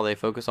 that's all they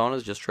focus on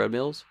is just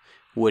treadmills?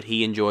 Would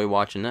he enjoy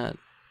watching that?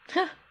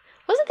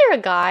 Wasn't there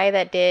a guy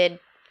that did,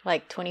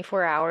 like,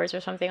 24 hours or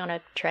something on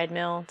a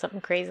treadmill?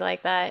 Something crazy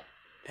like that?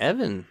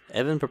 Evan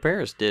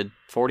Perperis did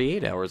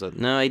 48 hours.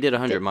 No, he did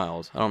 100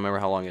 miles. I don't remember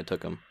how long it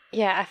took him.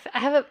 Yeah,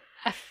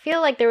 I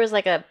feel like there was,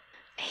 like, a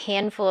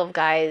handful of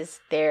guys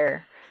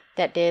there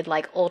that did,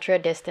 like, ultra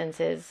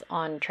distances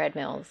on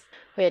treadmills,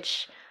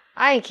 which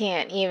I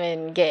can't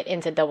even get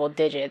into double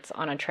digits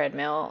on a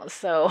treadmill,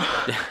 so.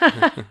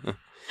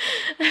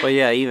 Well,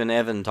 yeah, even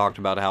Evan talked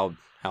about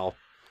how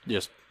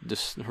just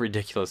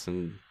ridiculous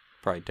and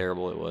probably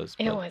terrible it was.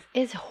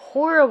 It's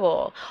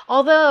horrible.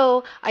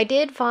 Although I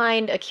did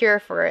find a cure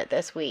for it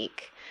this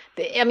week.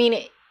 I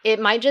mean, it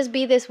might just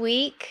be this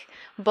week,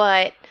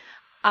 but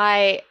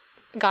I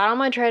got on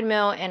my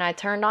treadmill and I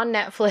turned on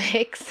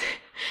Netflix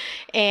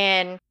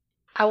and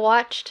I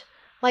watched,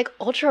 like,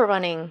 ultra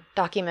running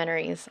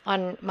documentaries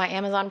on my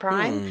Amazon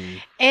Prime.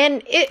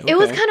 And it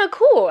was kind of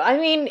cool. I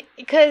mean,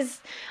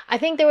 because I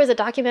think there was a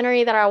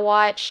documentary that I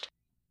watched.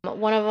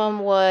 One of them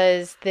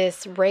was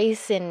this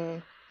race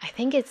in I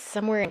think it's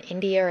somewhere in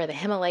India or the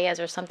Himalayas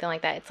or something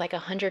like that. It's like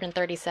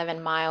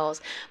 137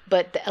 miles,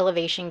 but the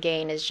elevation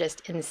gain is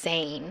just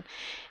insane.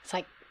 It's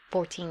like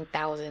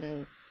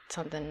 14,000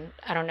 something.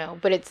 I don't know,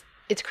 but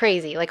it's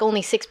crazy. Like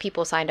only 6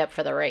 people signed up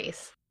for the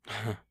race.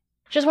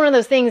 Just one of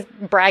those things,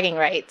 bragging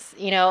rights,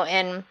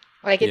 and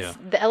like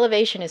the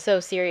elevation is so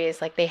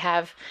serious. Like they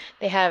have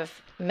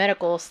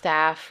medical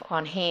staff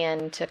on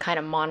hand to kind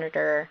of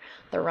monitor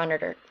the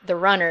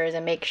runners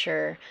and make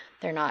sure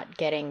they're not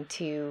getting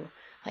too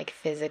like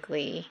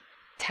physically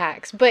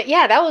taxed. But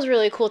yeah, that was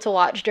really cool to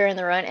watch during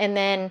the run. And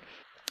then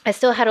I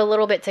still had a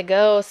little bit to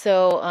go,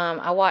 so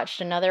I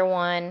watched another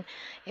one.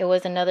 It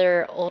was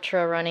another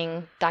ultra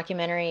running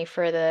documentary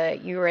for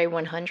the Ouray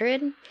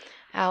 100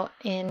 out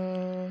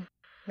in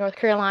North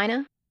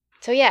Carolina.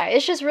 So yeah,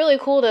 it's just really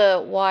cool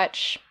to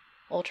watch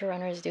ultra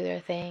runners do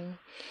their thing.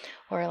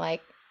 Or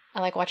like,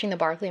 I like watching the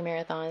Barkley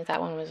marathons.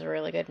 That one was a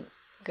really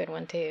good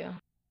one too.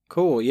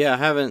 Cool. Yeah,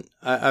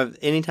 I've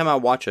anytime I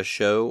watch a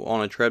show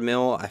on a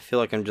treadmill, I feel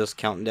like I'm just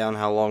counting down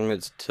how long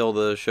it's till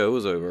the show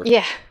is over.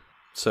 Yeah.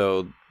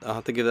 So I'll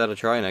have to give that a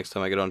try next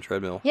time I get on a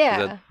treadmill.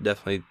 Yeah.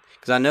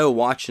 Because I know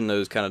watching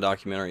those kind of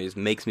documentaries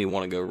makes me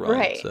want to go run.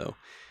 Right. So.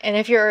 And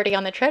if you're already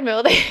on the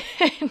treadmill,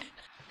 then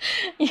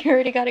you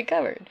already got it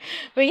covered.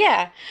 But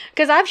yeah,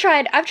 because I've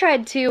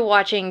tried too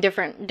watching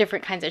different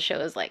kinds of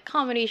shows, like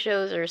comedy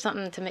shows or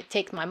something to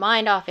take my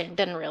mind off, and it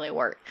didn't really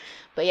work.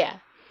 But yeah.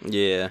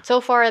 Yeah.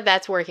 So far,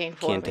 that's working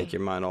for me. Can't take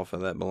your mind off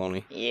of that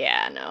baloney.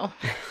 Yeah, no.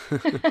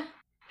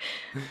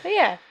 But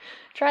yeah,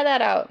 try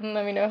that out and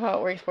let me know how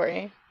it works for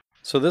you.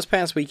 So this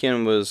past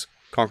weekend was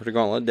Conquer the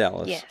Gauntlet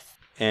Dallas. Yes.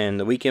 And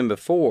the weekend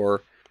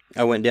before,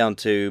 I went down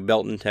to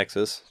Belton,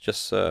 Texas,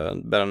 just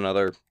about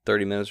another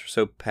 30 minutes or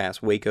so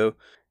past Waco.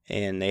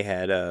 And they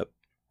had a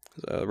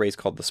race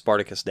called the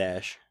Spartacus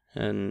Dash.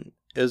 And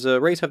it was a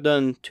race I've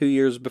done 2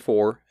 years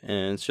before.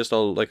 And it's just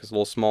like a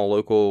little small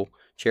local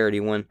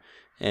charity one.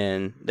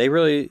 And they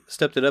really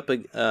stepped it up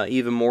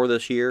even more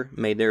this year.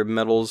 Made their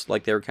medals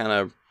like they were kind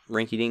of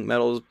rinky-dink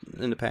medals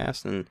in the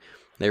past. And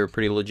they were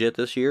pretty legit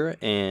this year.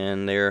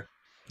 And their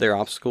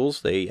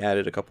obstacles, they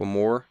added a couple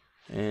more.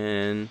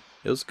 And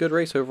it was a good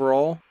race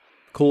overall.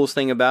 Coolest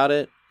thing about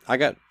it, I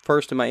got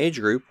first in my age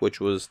group, which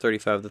was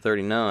 35 to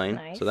 39.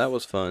 Nice. So that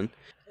was fun.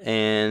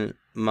 And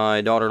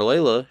my daughter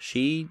Layla,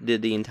 she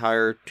did the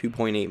entire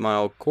 2.8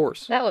 mile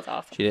course. That was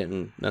awesome. She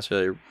didn't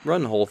necessarily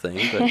run the whole thing,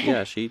 but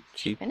yeah, she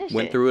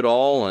went through it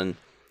all and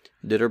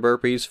did her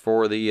burpees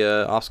for the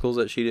obstacles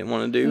that she didn't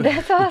want to do.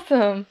 That's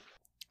awesome.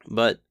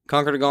 But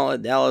Conquer the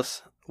Gauntlet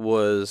Dallas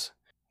was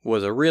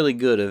a really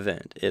good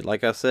event. It,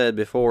 like I said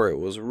before, it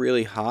was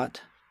really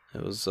hot.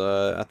 It was,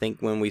 I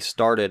think when we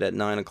started at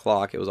 9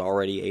 o'clock, it was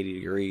already 80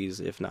 degrees,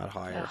 if not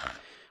higher. Ugh.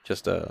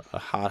 Just a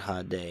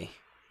hot day.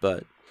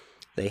 But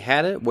they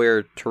had it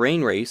where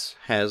Terrain Race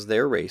has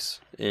their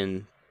race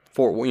in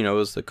Fort Worth. It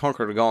was the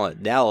Conquer the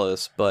Gauntlet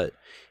Dallas, but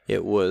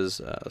it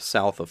was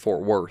south of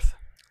Fort Worth.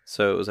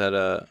 So it was at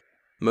a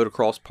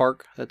motocross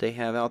park that they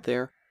have out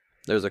there.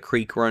 There's a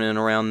creek running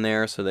around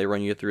there, so they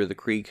run you through the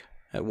creek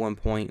at one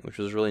point, which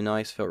was really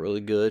nice, felt really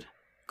good.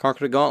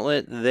 Conquer the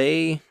Gauntlet,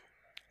 they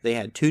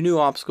had 2 new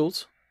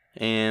obstacles,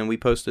 and we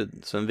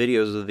posted some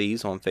videos of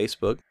these on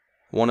Facebook.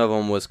 One of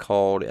them was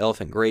called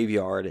Elephant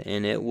Graveyard,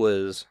 and it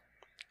was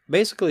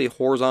basically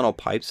horizontal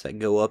pipes that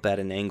go up at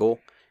an angle,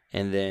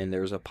 and then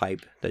there's a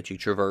pipe that you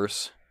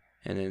traverse,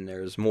 and then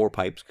there's more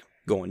pipes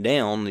going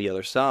down the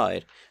other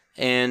side.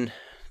 And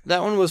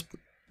that one was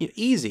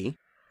easy.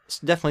 It's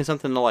definitely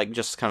something to like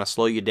just kind of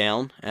slow you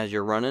down as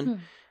you're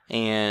running.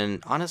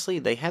 And honestly,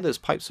 they had those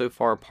pipes so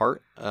far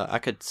apart,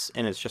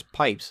 and it's just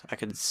pipes, I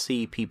could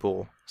see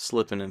people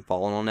slipping and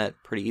falling on that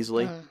pretty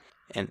easily.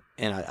 And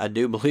I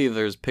do believe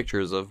there's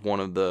pictures of one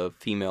of the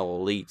female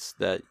elites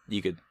that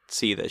you could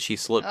see that she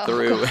slipped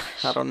through.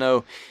 I don't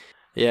know.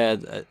 Yeah,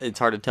 it's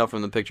hard to tell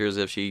from the pictures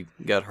if she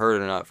got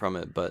hurt or not from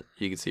it, but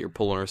you can see her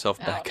pulling herself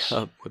back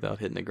up without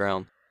hitting the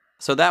ground.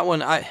 So that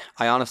one, I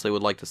honestly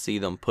would like to see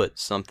them put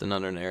something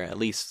under there, at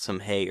least some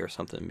hay or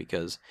something,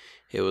 because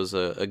it was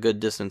a good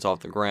distance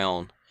off the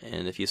ground.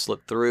 And if you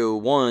slip through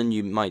one,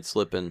 you might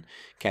slip and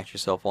catch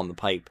yourself on the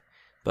pipe.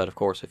 But of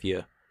course, if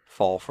you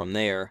fall from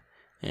there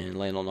and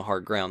land on the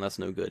hard ground, that's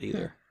no good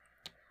either.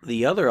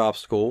 The other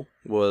obstacle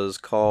was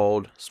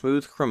called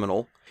Smooth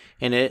Criminal,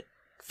 and it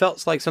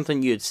felt like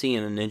something you'd see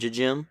in a ninja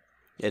gym.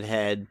 It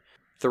had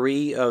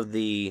 3 of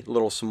the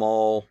little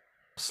small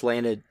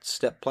slanted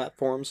step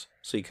platforms,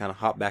 so you kind of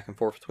hop back and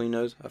forth between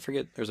those. I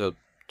forget, there's a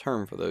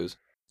term for those.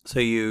 So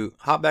you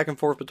hop back and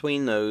forth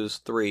between those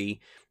 3,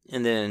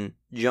 and then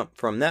jump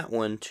from that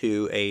one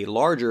to a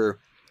larger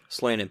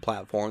slanted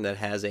platform that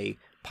has a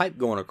pipe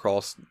going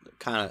across,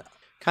 kind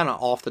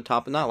of off the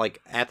top, not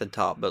like at the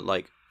top, but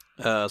like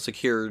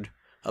secured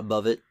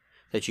above it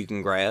that you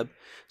can grab.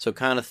 So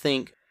kind of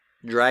think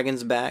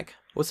Dragon's Back.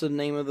 What's the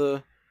name of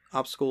the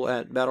obstacle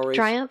at Battle Race?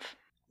 Triumph?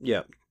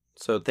 Yeah.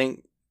 So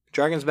think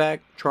Dragon's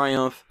Back,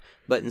 Triumph,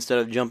 but instead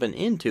of jumping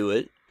into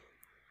it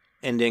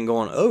and then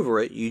going over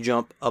it, you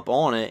jump up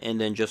on it and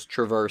then just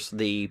traverse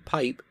the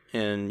pipe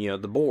and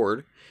the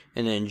board,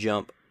 and then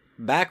jump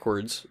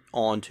backwards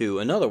onto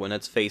another one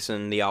that's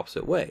facing the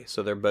opposite way.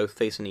 So they're both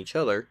facing each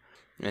other,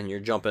 and you're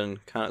jumping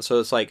kind of. So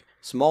it's like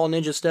small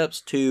ninja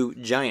steps to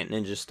giant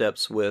ninja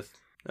steps with,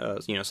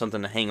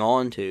 something to hang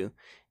on to.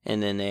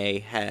 And then they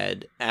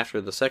had, after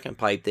the second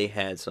pipe, they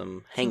had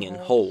some hanging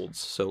holds.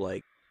 So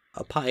like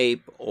a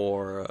pipe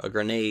or a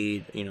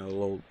grenade, a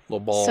little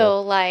ball.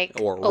 So like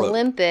or a rope.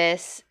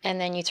 Olympus,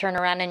 and then you turn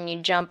around and you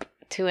jump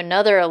to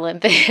another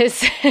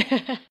Olympus.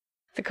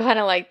 It's kind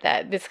of like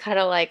that. It's kind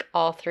of like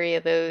all three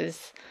of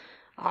those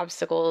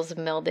obstacles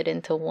melded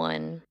into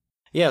one.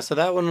 Yeah, so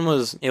that one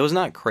was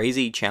not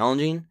crazy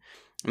challenging.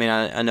 I mean,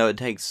 I know it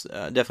takes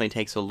definitely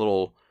takes a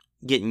little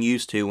getting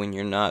used to when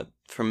you're not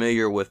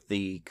familiar with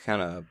the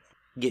kind of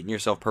getting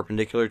yourself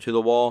perpendicular to the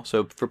wall.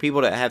 So for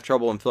people that have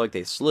trouble and feel like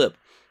they slip,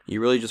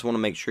 you really just want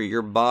to make sure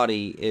your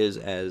body is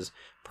as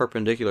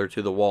perpendicular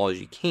to the wall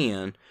as you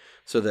can,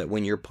 so that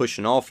when you're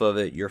pushing off of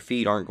it, your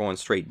feet aren't going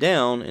straight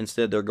down.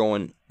 Instead, they're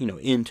going,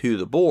 into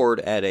the board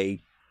at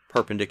a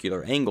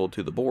perpendicular angle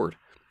to the board.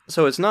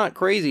 So it's not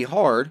crazy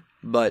hard,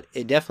 but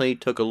it definitely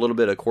took a little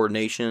bit of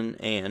coordination,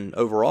 and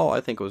overall, I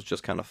think it was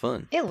just kind of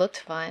fun. It looked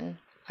fun.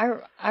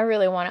 I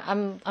really want to.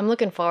 I'm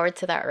looking forward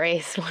to that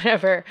race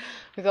whenever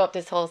we go up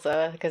to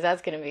Tulsa, because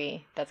that's gonna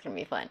be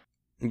fun.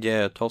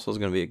 Yeah, Tulsa's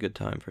gonna be a good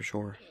time for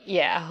sure.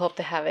 Yeah, I hope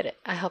to have it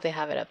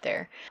up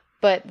there.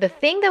 But the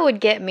thing that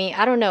would get me,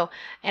 I don't know,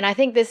 and I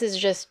think this is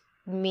just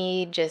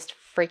me just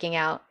freaking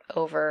out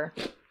over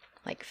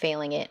like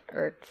failing it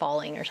or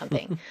falling or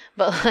something.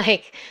 But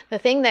like the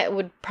thing that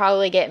would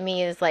probably get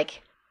me is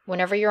like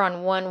whenever you're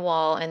on one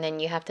wall and then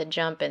you have to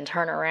jump and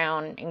turn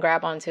around and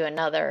grab onto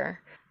another,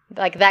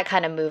 like that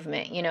kind of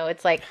movement,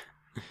 it's like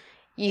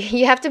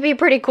you have to be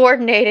pretty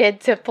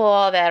coordinated to pull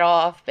all that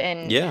off.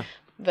 And yeah.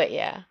 But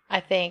yeah, I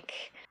think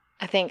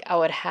I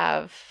would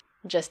have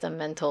just a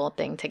mental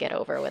thing to get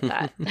over with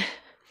that.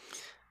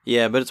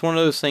 Yeah, but it's one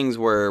of those things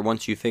where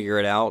once you figure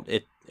it out,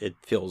 it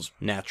feels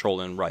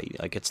natural and right.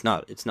 Like it's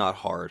not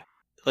hard.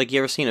 Like, you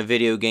ever seen a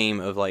video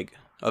game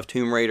of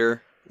Tomb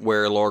Raider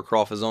where Lara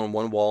Croft is on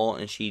one wall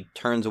and she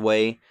turns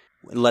away,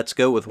 lets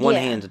go with one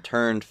hand to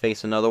turn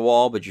face another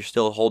wall, but you're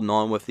still holding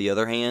on with the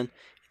other hand?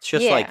 It's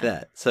just like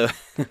that. So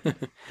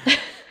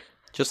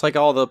just like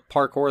all the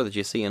parkour that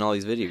you see in all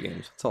these video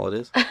games. That's all it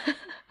is.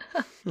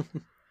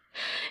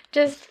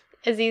 Just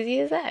as easy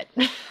as that.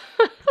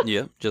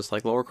 Yeah, just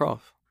like Lara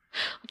Croft.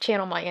 I'll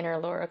channel my inner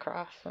Lara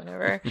Croft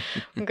whenever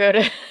we go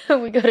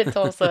to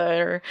Tulsa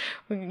or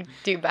we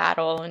do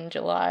battle in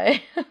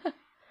July.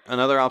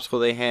 Another obstacle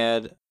they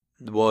had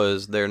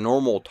was their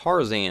normal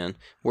Tarzan,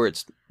 where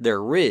it's their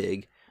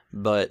rig,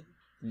 but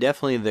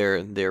definitely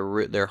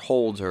their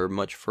holds are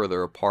much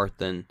further apart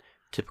than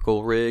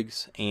typical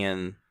rigs,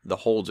 and the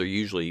holds are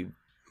usually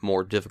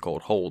more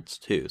difficult holds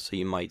too. So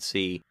you might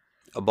see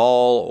a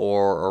ball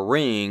or a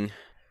ring,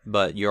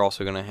 but you're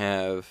also going to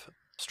have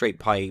straight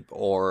pipe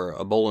or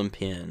a bowling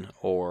pin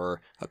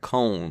or a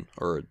cone,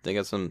 or they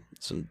got some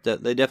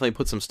they definitely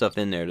put some stuff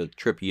in there to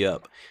trip you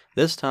up.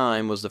 This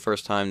time was the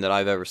first time that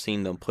I've ever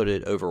seen them put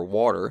it over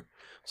water,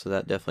 so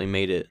that definitely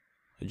made it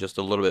just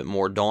a little bit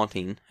more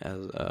daunting,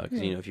 as because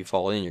if you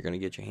fall in, you're going to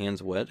get your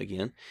hands wet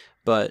again.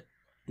 But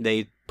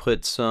they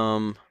put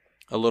a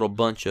little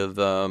bunch of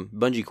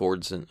bungee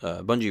cords and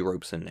bungee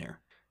ropes in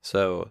there,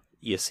 so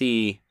you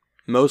see.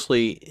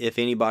 Mostly, if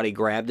anybody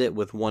grabbed it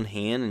with one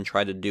hand and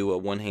tried to do a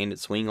one-handed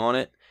swing on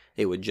it,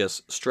 it would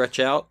just stretch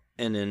out,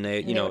 and then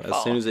they,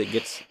 as soon as it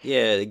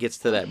gets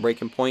to that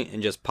breaking point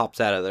and just pops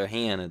out of their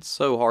hand. It's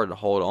so hard to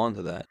hold on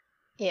to that.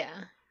 Yeah,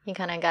 you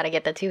kind of got to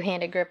get the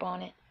two-handed grip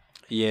on it.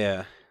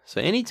 Yeah. So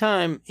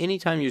anytime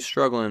you're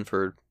struggling,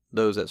 for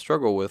those that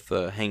struggle with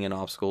hanging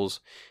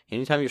obstacles,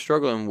 anytime you're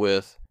struggling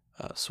with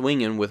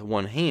swinging with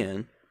one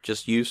hand,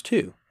 just use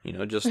two.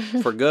 Just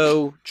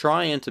forgo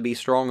trying to be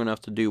strong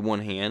enough to do one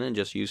hand and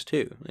just use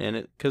two.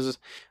 And because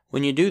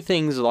when you do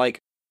things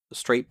like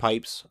straight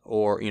pipes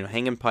or,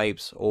 hanging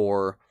pipes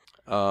or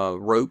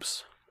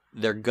ropes,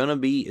 they're gonna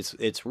be,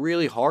 it's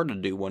really hard to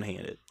do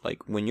one-handed.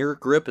 Like when your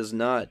grip is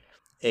not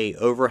a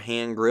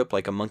overhand grip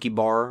like a monkey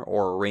bar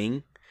or a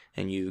ring,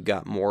 and you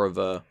got more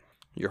of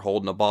you're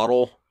holding a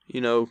bottle,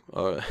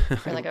 or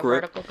like a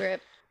vertical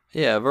grip.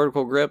 Yeah,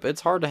 vertical grip.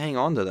 It's hard to hang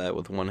on to that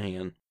with one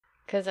hand.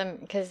 Because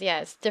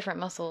it's different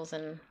muscles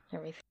and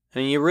everything.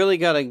 And you really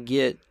got to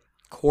get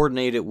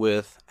coordinated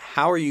with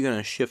how are you going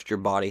to shift your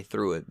body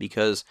through it.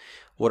 Because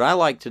what I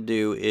like to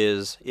do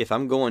is, if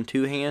I'm going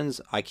two hands,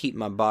 I keep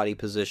my body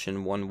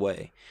positioned one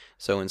way.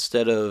 So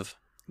instead of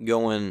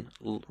going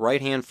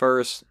right hand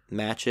first,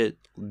 match it,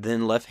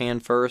 then left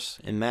hand first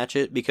and match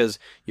it, because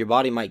your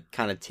body might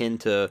kind of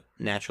tend to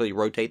naturally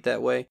rotate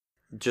that way.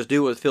 Just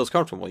do what feels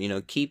comfortable.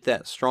 Keep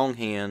that strong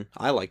hand.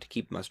 I like to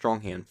keep my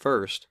strong hand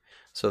first,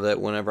 so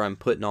that whenever I'm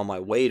putting all my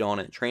weight on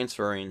it,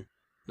 transferring,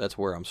 that's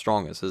where I'm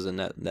strongest, is in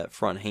that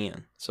front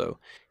hand. So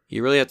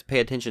you really have to pay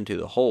attention to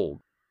the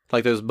hold.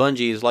 Like those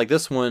bungees, like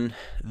this one,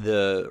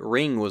 the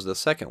ring was the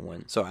second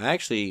one. So I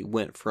actually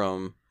went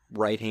from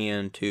right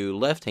hand to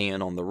left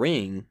hand on the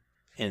ring,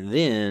 and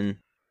then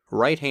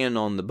right hand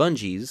on the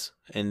bungees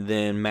and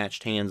then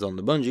matched hands on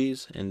the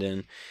bungees, and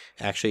then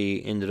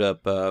actually ended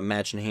up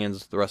matching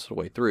hands the rest of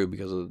the way through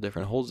because of the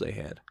different holds they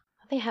had.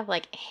 They have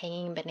like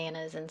hanging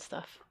bananas and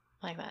stuff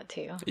like that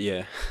too.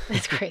 Yeah.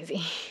 It's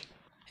crazy.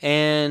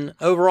 And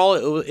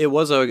overall, it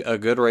was a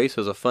good race. It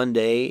was a fun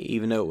day,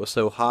 even though it was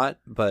so hot.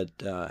 But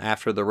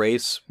after the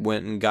race,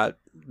 went and got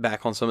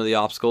back on some of the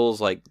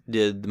obstacles, like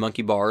did the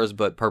monkey bars,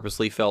 but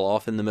purposely fell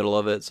off in the middle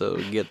of it, so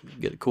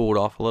get cooled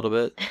off a little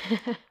bit.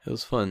 It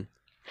was fun.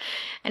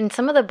 And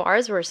some of the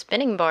bars were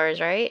spinning bars,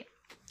 right?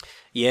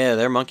 Yeah,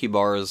 they're monkey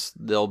bars.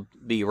 They'll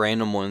be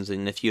random ones,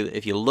 and if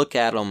you look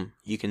at them,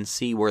 you can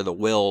see where the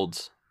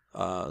welds.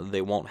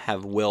 They won't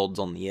have welds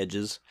on the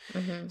edges,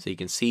 so you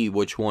can see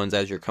which ones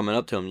as you're coming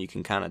up to them. You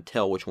can kind of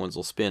tell which ones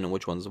will spin and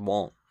which ones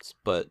won't.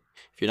 But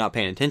if you're not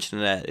paying attention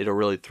to that, it'll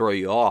really throw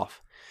you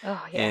off.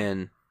 Oh yeah.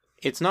 And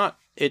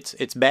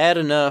it's bad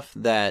enough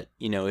that,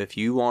 you know, if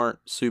you aren't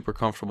super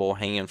comfortable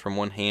hanging from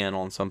one hand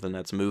on something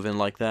that's moving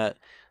like that,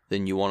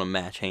 then you want to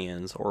match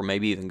hands, or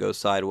maybe even go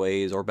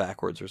sideways or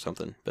backwards or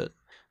something. But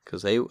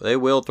because they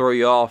will throw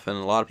you off, and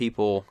a lot of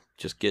people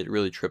just get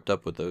really tripped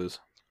up with those.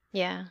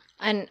 Yeah,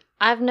 and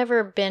I've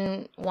never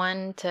been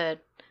one to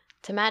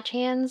match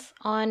hands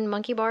on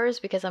monkey bars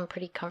because I'm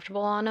pretty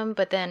comfortable on them.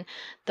 But then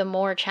the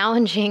more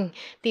challenging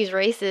these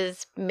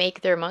races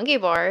make their monkey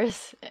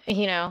bars,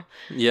 you know,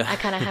 Yeah. I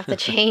kind of have to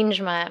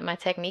change my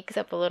techniques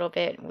up a little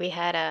bit. We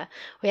had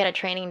a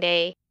training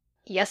day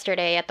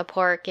yesterday at the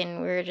park,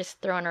 and we were just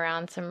throwing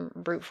around some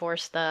brute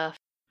force stuff,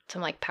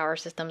 some like power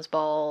systems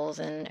balls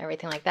and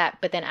everything like that.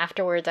 But then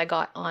afterwards, I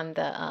got on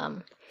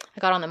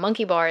the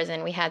monkey bars,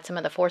 and we had some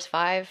of the Force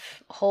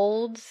 5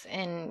 holds,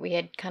 and we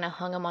had kind of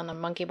hung them on the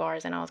monkey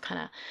bars, and I was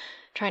kind of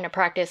trying to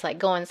practice like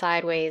going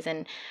sideways,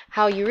 and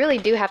how you really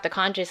do have to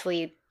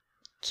consciously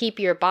keep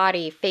your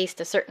body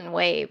faced a certain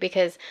way,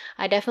 because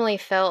I definitely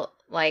felt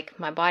like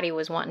my body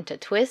was wanting to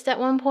twist at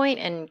one point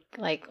and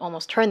like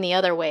almost turn the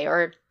other way,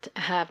 or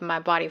have my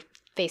body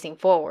facing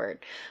forward.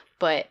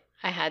 But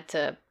I had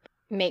to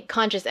make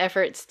conscious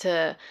efforts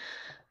to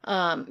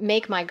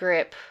make my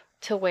grip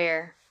to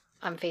where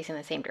I'm facing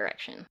the same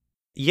direction.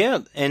 Yeah,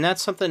 and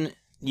that's something,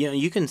 you know,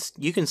 you can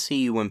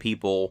see when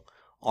people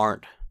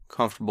aren't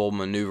comfortable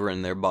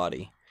maneuvering their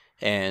body.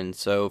 And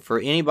so for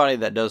anybody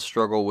that does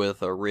struggle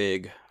with a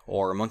rig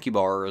or monkey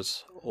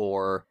bars,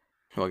 or,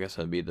 well, I guess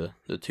that'd be the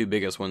two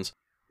biggest ones,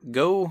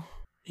 go,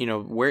 you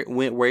know,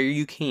 where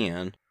you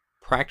can,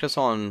 practice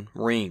on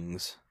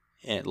rings,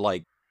 and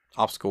like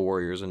Obstacle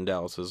Warriors in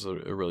Dallas is a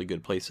really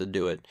good place to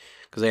do it,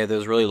 because they have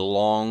those really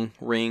long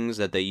rings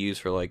that they use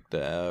for like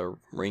the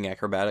ring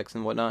acrobatics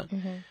and whatnot.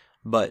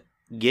 But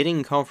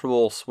getting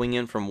comfortable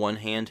swinging from one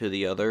hand to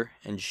the other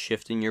and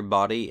shifting your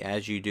body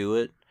as you do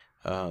it,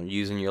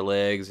 using your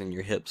legs and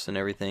your hips and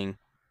everything,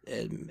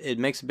 it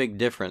makes a big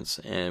difference.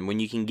 And when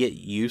you can get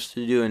used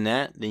to doing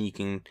that, then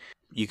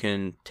you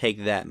can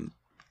take that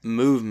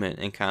movement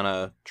and kind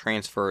of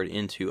transfer it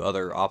into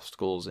other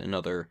obstacles and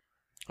other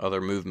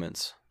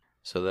movements,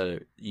 so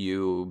that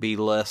you be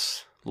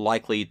less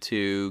likely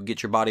to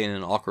get your body in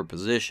an awkward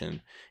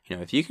position. You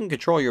know, if you can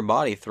control your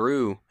body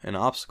through an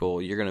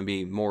obstacle, you're going to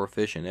be more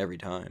efficient every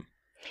time.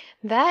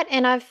 That,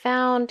 and I've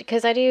found,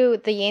 because I do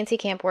the Yancey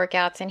Camp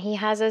workouts, and he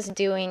has us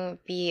doing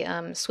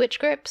the switch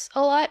grips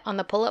a lot on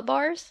the pull-up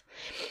bars.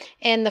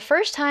 And the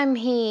first time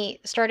he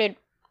started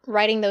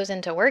writing those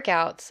into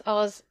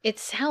workouts, it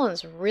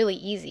sounds really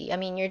easy. I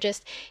mean, you're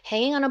just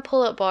hanging on a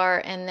pull-up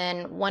bar, and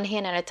then one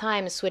hand at a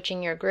time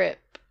switching your grip,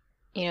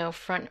 you know,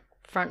 front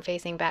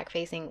facing, back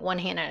facing, one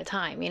hand at a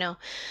time, you know.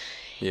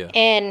 Yeah.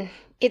 And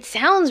it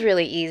sounds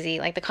really easy,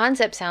 like the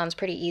concept sounds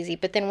pretty easy,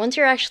 but then once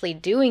you're actually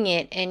doing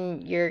it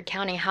and you're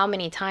counting how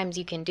many times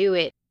you can do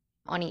it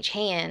on each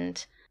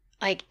hand,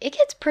 like it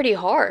gets pretty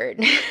hard.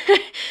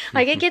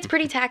 Like it gets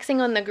pretty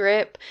taxing on the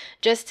grip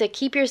just to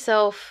keep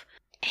yourself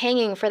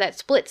hanging for that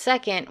split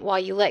second while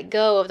you let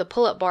go of the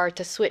pull-up bar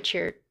to switch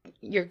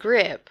your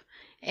grip,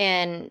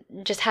 and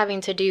just having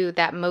to do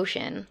that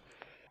motion.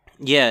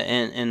 Yeah,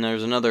 and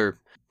there's another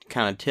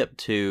kind of tip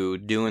to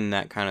doing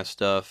that kind of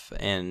stuff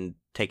and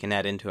taking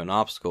that into an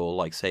obstacle,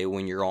 like say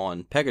when you're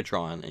on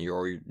Pegatron and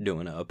you're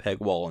doing a peg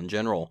wall in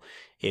general.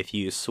 If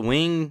you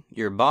swing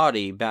your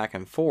body back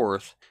and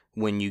forth,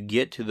 when you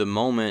get to the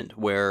moment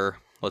where,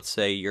 let's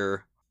say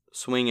you're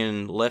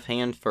swinging left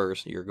hand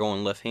first, you're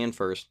going left hand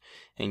first,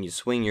 and you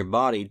swing your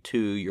body to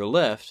your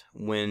left,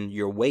 when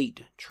your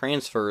weight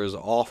transfers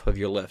off of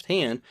your left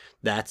hand,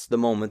 that's the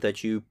moment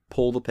that you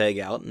pull the peg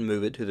out and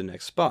move it to the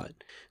next spot.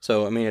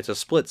 So, I mean, it's a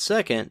split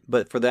second,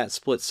 but for that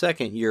split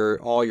second,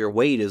 all your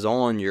weight is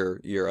on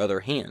your other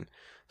hand.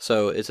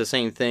 So it's the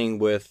same thing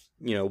with,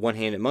 you know,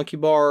 one-handed monkey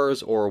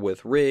bars, or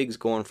with rigs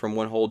going from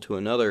one hold to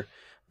another,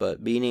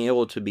 but being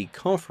able to be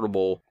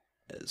comfortable.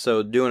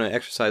 So doing an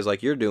exercise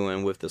like you're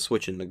doing with the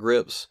switching the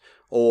grips,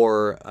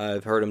 or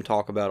I've heard him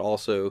talk about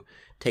also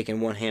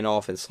taking one hand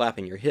off and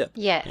slapping your hip.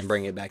 Yes. And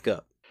bringing it back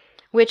up.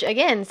 Which,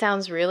 again,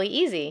 sounds really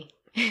easy.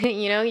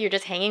 You know, you're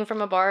just hanging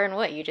from a bar,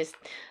 and you just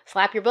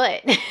slap your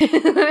butt.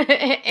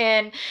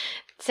 And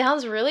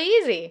Sounds really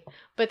easy.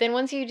 But then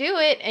once you do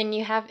it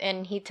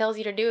and he tells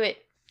you to do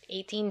it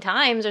 18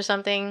 times or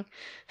something,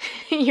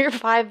 you're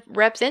 5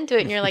 reps into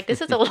it and you're like,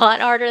 this is a lot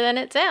harder than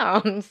it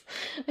sounds.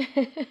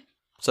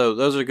 So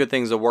those are good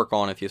things to work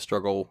on if you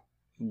struggle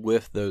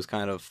with those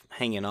kind of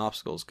hanging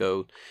obstacles.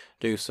 Go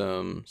do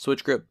some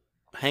switch grip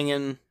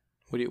hanging.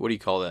 What do you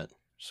call that?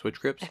 Switch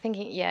grips? I think,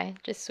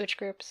 just switch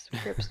grips,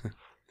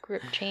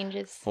 grip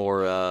changes.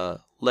 Or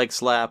leg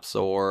slaps,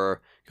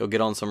 or go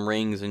get on some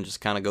rings and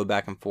just kind of go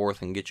back and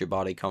forth and get your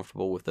body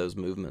comfortable with those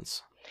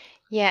movements.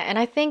 Yeah, and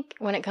I think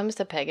when it comes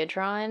to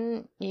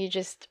Pegatron, you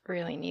just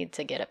really need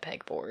to get a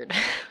pegboard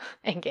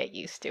and get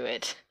used to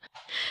it.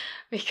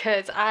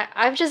 Because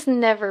I've just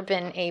never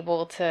been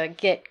able to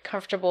get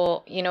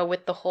comfortable,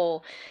 with the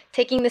whole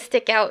taking the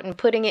stick out and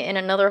putting it in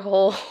another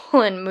hole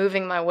and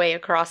moving my way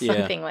across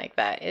something like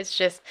that. It's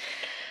just,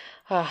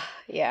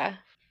 yeah.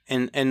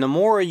 And the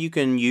more you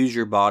can use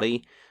your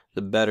body,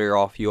 the better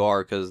off you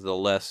are, because the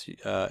less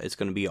it's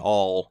going to be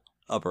all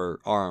upper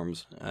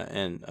arms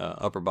and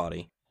upper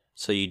body.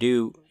 So you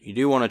do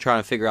want to try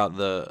and figure out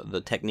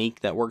the technique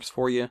that works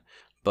for you.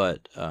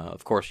 But,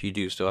 of course, you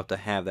do still have to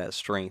have that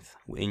strength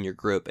in your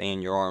grip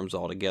and your arms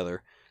all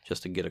together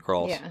just to get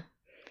across. Yeah.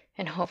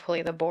 And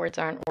hopefully the boards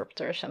aren't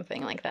warped or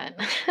something like that.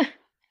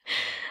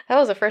 That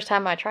was the first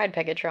time I tried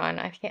Pegatron.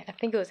 I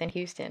think it was in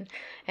Houston.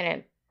 And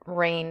it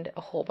rained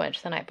a whole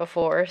bunch the night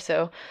before.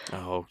 So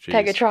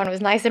Pegatron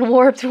was nice and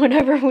warped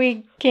whenever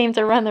we came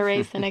to run the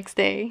race the next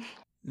day.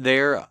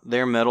 Their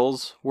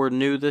medals were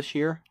new this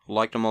year.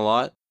 Liked them a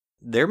lot.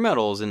 Their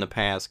medals in the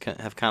past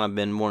have kind of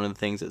been one of the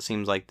things that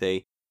seems like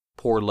they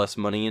poured less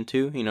money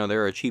into.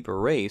 They're a cheaper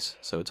race,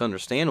 so it's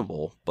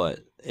understandable, but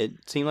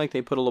it seemed like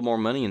they put a little more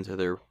money into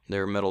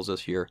their medals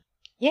this year.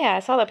 Yeah, I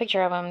saw that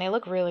picture of them. They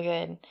look really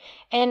good.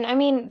 And, I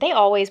mean, they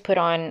always put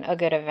on a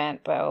good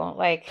event, though.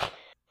 Like,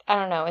 I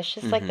don't know, it's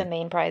just like the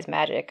main prize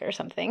magic or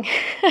something.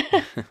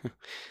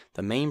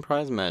 The main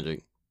prize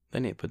magic.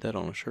 They need to put that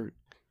on a shirt.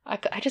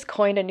 I just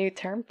coined a new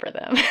term for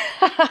them.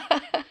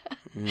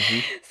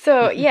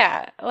 So,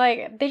 yeah,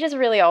 like, they just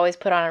really always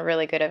put on a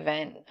really good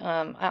event.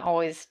 I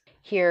always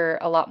hear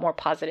a lot more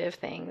positive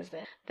things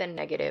than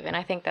negative, and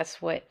I think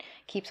that's what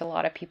keeps a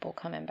lot of people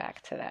coming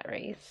back to that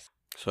race.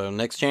 So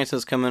next chance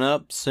is coming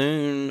up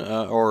soon,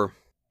 or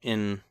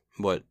in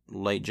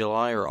late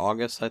July or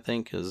August, I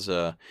think, is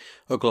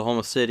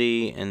Oklahoma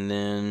City, and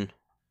then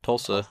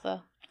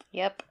Tulsa.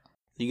 Yep.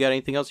 You got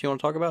anything else you want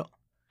to talk about?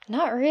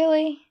 Not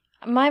really.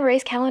 My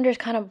race calendar is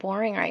kind of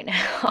boring right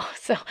now,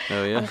 so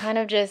I'm kind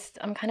of just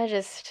I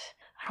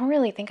don't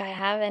really think I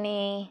have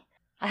any.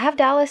 I have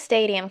Dallas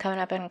Stadium coming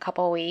up in a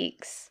couple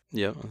weeks.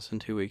 Yeah, that's in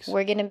 2 weeks.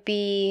 We're gonna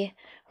be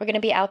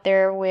out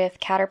there with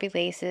Caterpie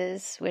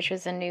Laces, which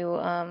is a new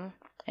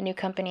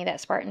company that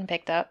Spartan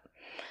picked up.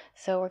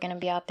 So we're gonna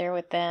be out there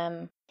with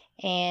them,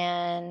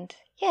 and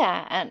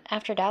yeah, and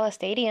after Dallas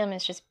Stadium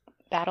is just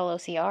Battle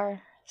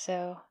OCR.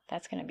 So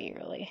that's gonna be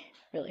really,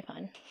 really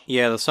fun.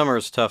 Yeah, the summer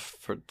is tough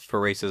for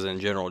races in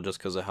general, just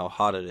because of how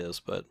hot it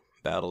is, but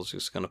Battle's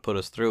just going to put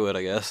us through it,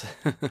 I guess.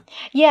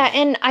 Yeah,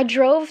 and I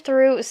drove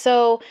through.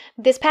 So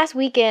this past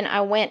weekend,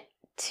 I went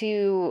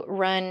to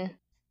run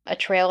a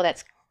trail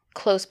that's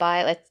close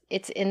by.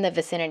 It's in the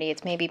vicinity.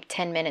 It's maybe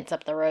 10 minutes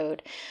up the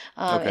road.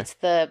 It's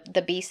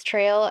the Beast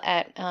Trail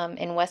at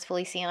in West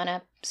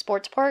Feliciana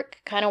Sports Park,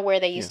 kind of where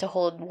they used to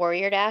hold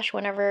Warrior Dash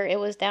whenever it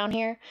was down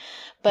here.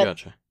 But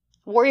gotcha.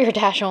 Warrior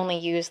Dash only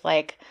used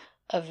like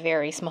a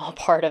very small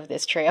part of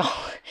this trail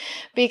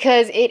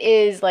because it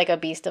is like a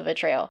beast of a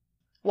trail.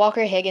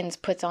 Walker Higgins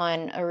puts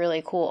on a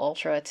really cool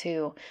ultra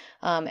too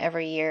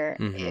every year.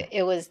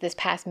 It was this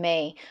past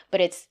May,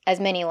 but it's as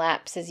many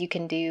laps as you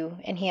can do,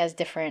 and he has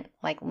different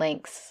like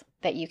lengths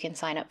that you can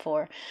sign up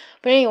for.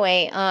 But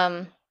anyway,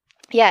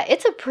 yeah,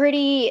 it's a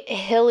pretty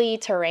hilly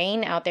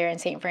terrain out there in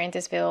St.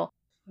 Francisville,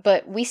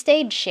 but we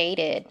stayed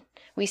shaded.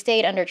 We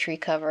stayed under tree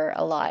cover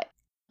a lot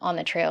on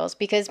the trails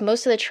because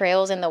most of the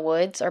trails in the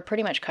woods are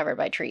pretty much covered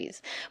by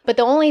trees. But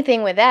the only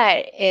thing with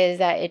that is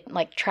that it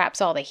like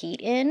traps all the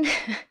heat in.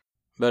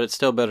 But it's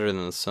still better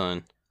than the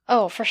sun.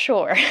 Oh, for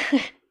sure.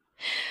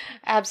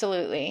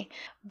 Absolutely.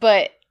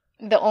 But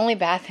the only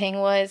bad thing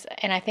was,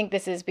 and I think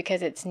this is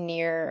because it's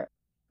near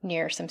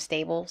some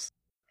stables,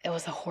 it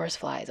was the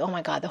horseflies. Oh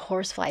my God, the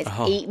horseflies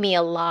ate me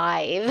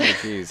alive. Oh,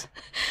 jeez.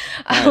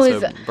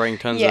 So bring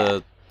tons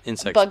of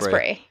insect bug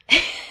spray.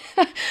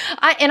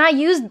 I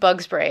used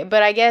bug spray,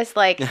 but I guess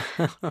like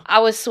I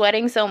was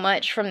sweating so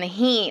much from the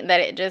heat that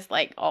it just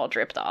like all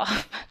dripped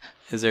off.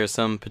 Is there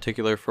some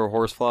particular for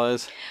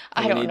horseflies?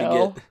 I don't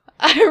know.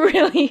 I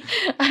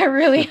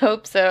really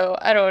hope so.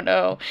 I don't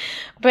know.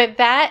 But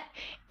that,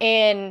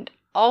 and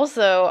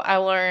also I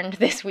learned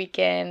this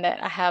weekend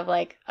that I have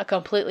like a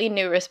completely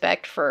new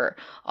respect for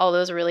all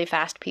those really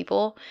fast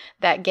people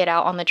that get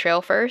out on the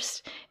trail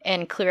first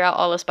and clear out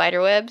all the spider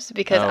webs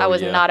because I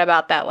was not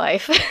about that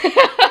life.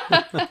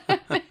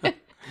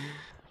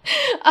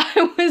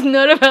 I was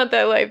not about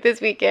that life this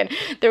weekend.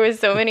 There was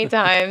so many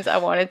times I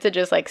wanted to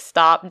just like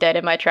stop dead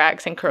in my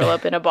tracks and curl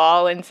up in a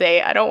ball and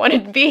say, I don't want to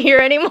be here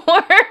anymore.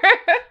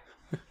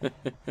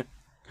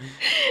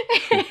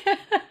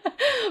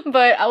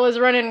 But I was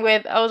running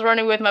with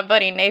my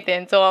buddy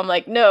Nathan, so I'm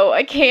like, no,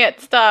 I can't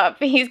stop.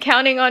 He's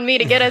counting on me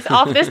to get us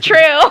off this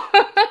trail.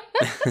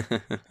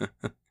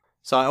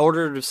 So I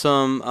ordered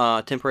some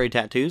temporary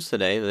tattoos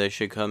today. They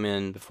should come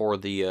in before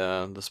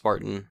the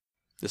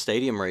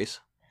stadium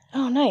race.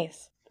 Oh,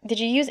 nice. Did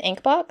you use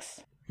Inkbox?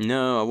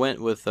 No, I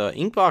went with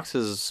Inkbox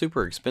is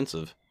super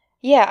expensive.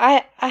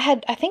 Yeah,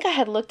 I think I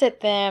had looked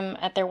at them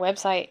at their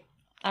website,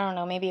 I don't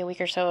know, maybe a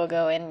week or so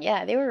ago, and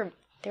yeah, they were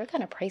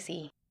kind of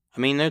pricey. I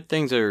mean, their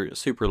things are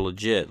super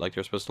legit, like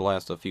they're supposed to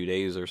last a few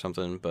days or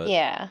something, but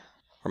yeah,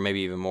 or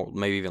maybe even more,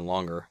 maybe even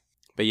longer.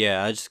 But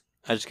yeah, I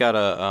just got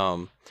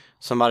a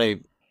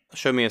somebody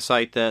showed me a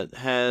site that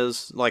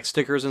has like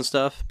stickers and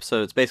stuff.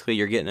 So it's basically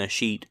you're getting a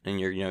sheet and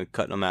you're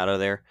cutting them out of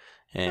there,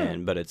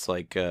 and but it's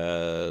like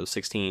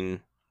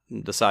 16.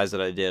 The size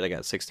that I did, I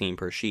got 16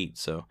 per sheet.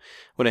 So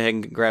went ahead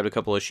and grabbed a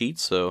couple of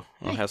sheets, so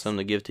I'll have something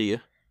to give to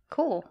you.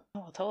 Cool.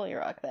 I'll totally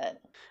rock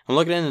that. I'm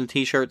looking into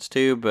t-shirts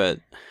too, but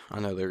I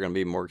know they're going to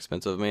be more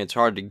expensive. I mean, it's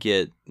hard to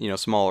get,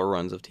 smaller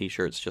runs of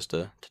t-shirts just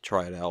to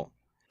try it out.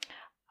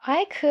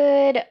 I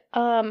could,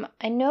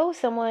 I know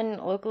someone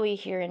locally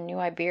here in New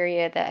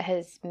Iberia that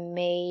has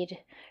made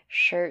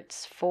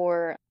shirts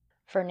for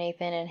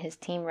Nathan and his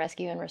Team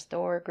Rescue and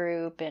Restore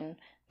group and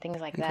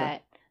things like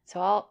that.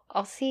 So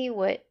I'll see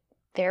what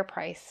their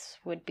price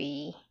would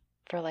be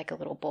for like a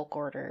little bulk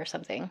order or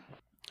something.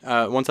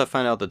 Once I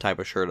find out the type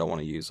of shirt I want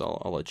to use,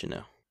 I'll let you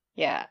know.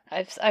 Yeah,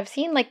 I've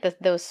seen like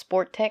those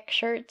Sport Tech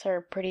shirts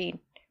are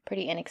pretty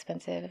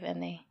inexpensive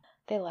and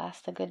they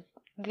last a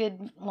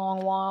good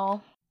long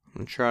while.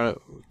 I'm trying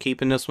to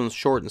keeping this one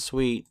short and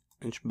sweet.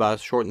 And by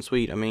short and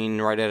sweet, I mean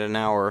right at an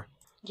hour.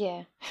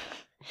 Yeah.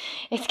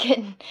 It's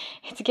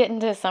getting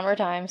to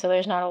summertime, so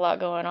there's not a lot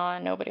going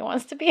on. Nobody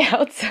wants to be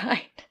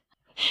outside.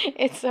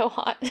 It's so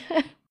hot.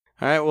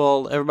 All right,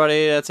 well,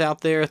 everybody that's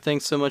out there,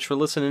 thanks so much for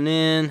listening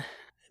in.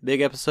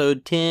 Big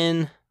episode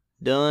 10,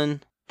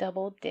 done.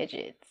 Double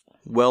digits.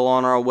 Well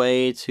on our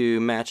way to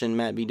matching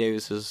Matt B.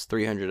 Davis's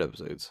 300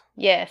 episodes.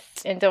 Yes,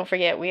 and don't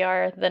forget, we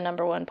are the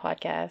number one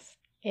podcast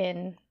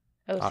in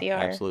OCR.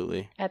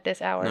 Absolutely. At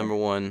this hour. Number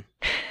one.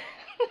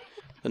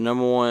 The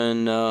number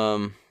one, I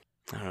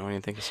don't know, I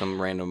can think of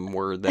some random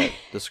word that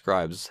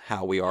describes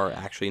how we are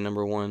actually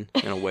number one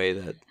in a way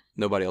that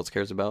nobody else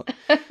cares about.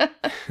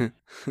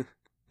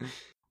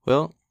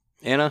 Well,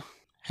 Anna,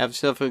 have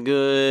yourself a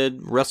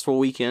good, restful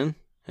weekend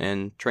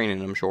and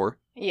training, I'm sure.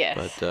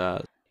 Yes.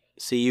 But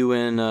see you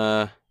in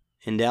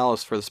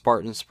Dallas for the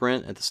Spartan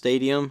Sprint at the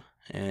stadium,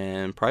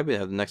 and probably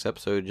have the next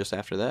episode just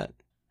after that.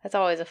 That's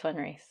always a fun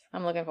race.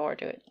 I'm looking forward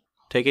to it.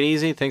 Take it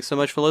easy. Thanks so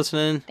much for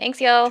listening. Thanks,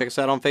 y'all. Check us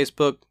out on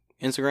Facebook,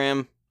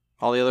 Instagram,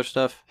 all the other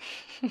stuff.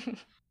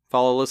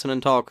 Follow, listen,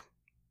 and talk.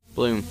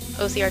 Bloom.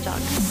 OCR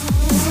Talk.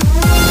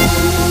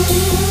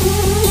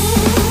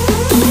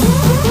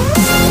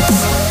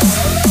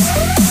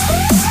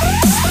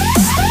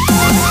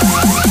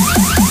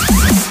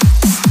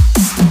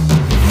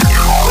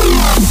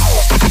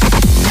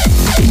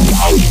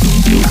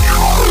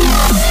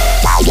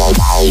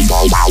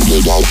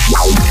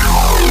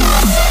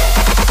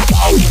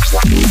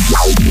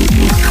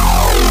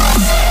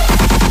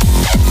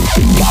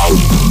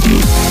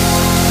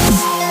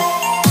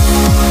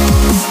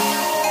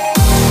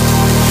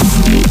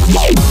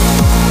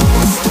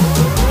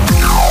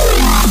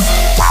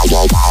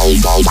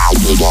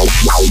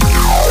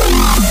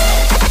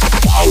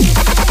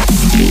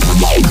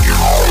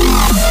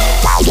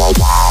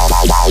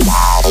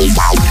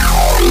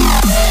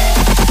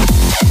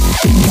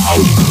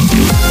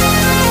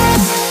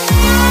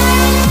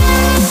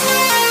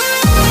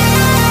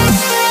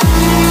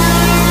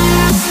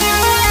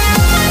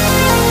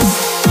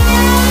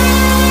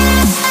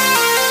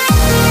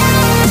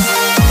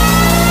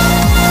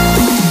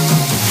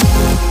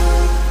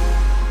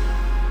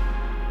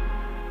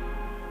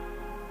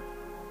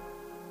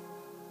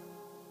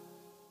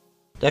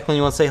 Declan,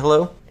 you want to say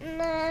hello?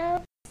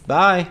 No.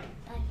 Bye.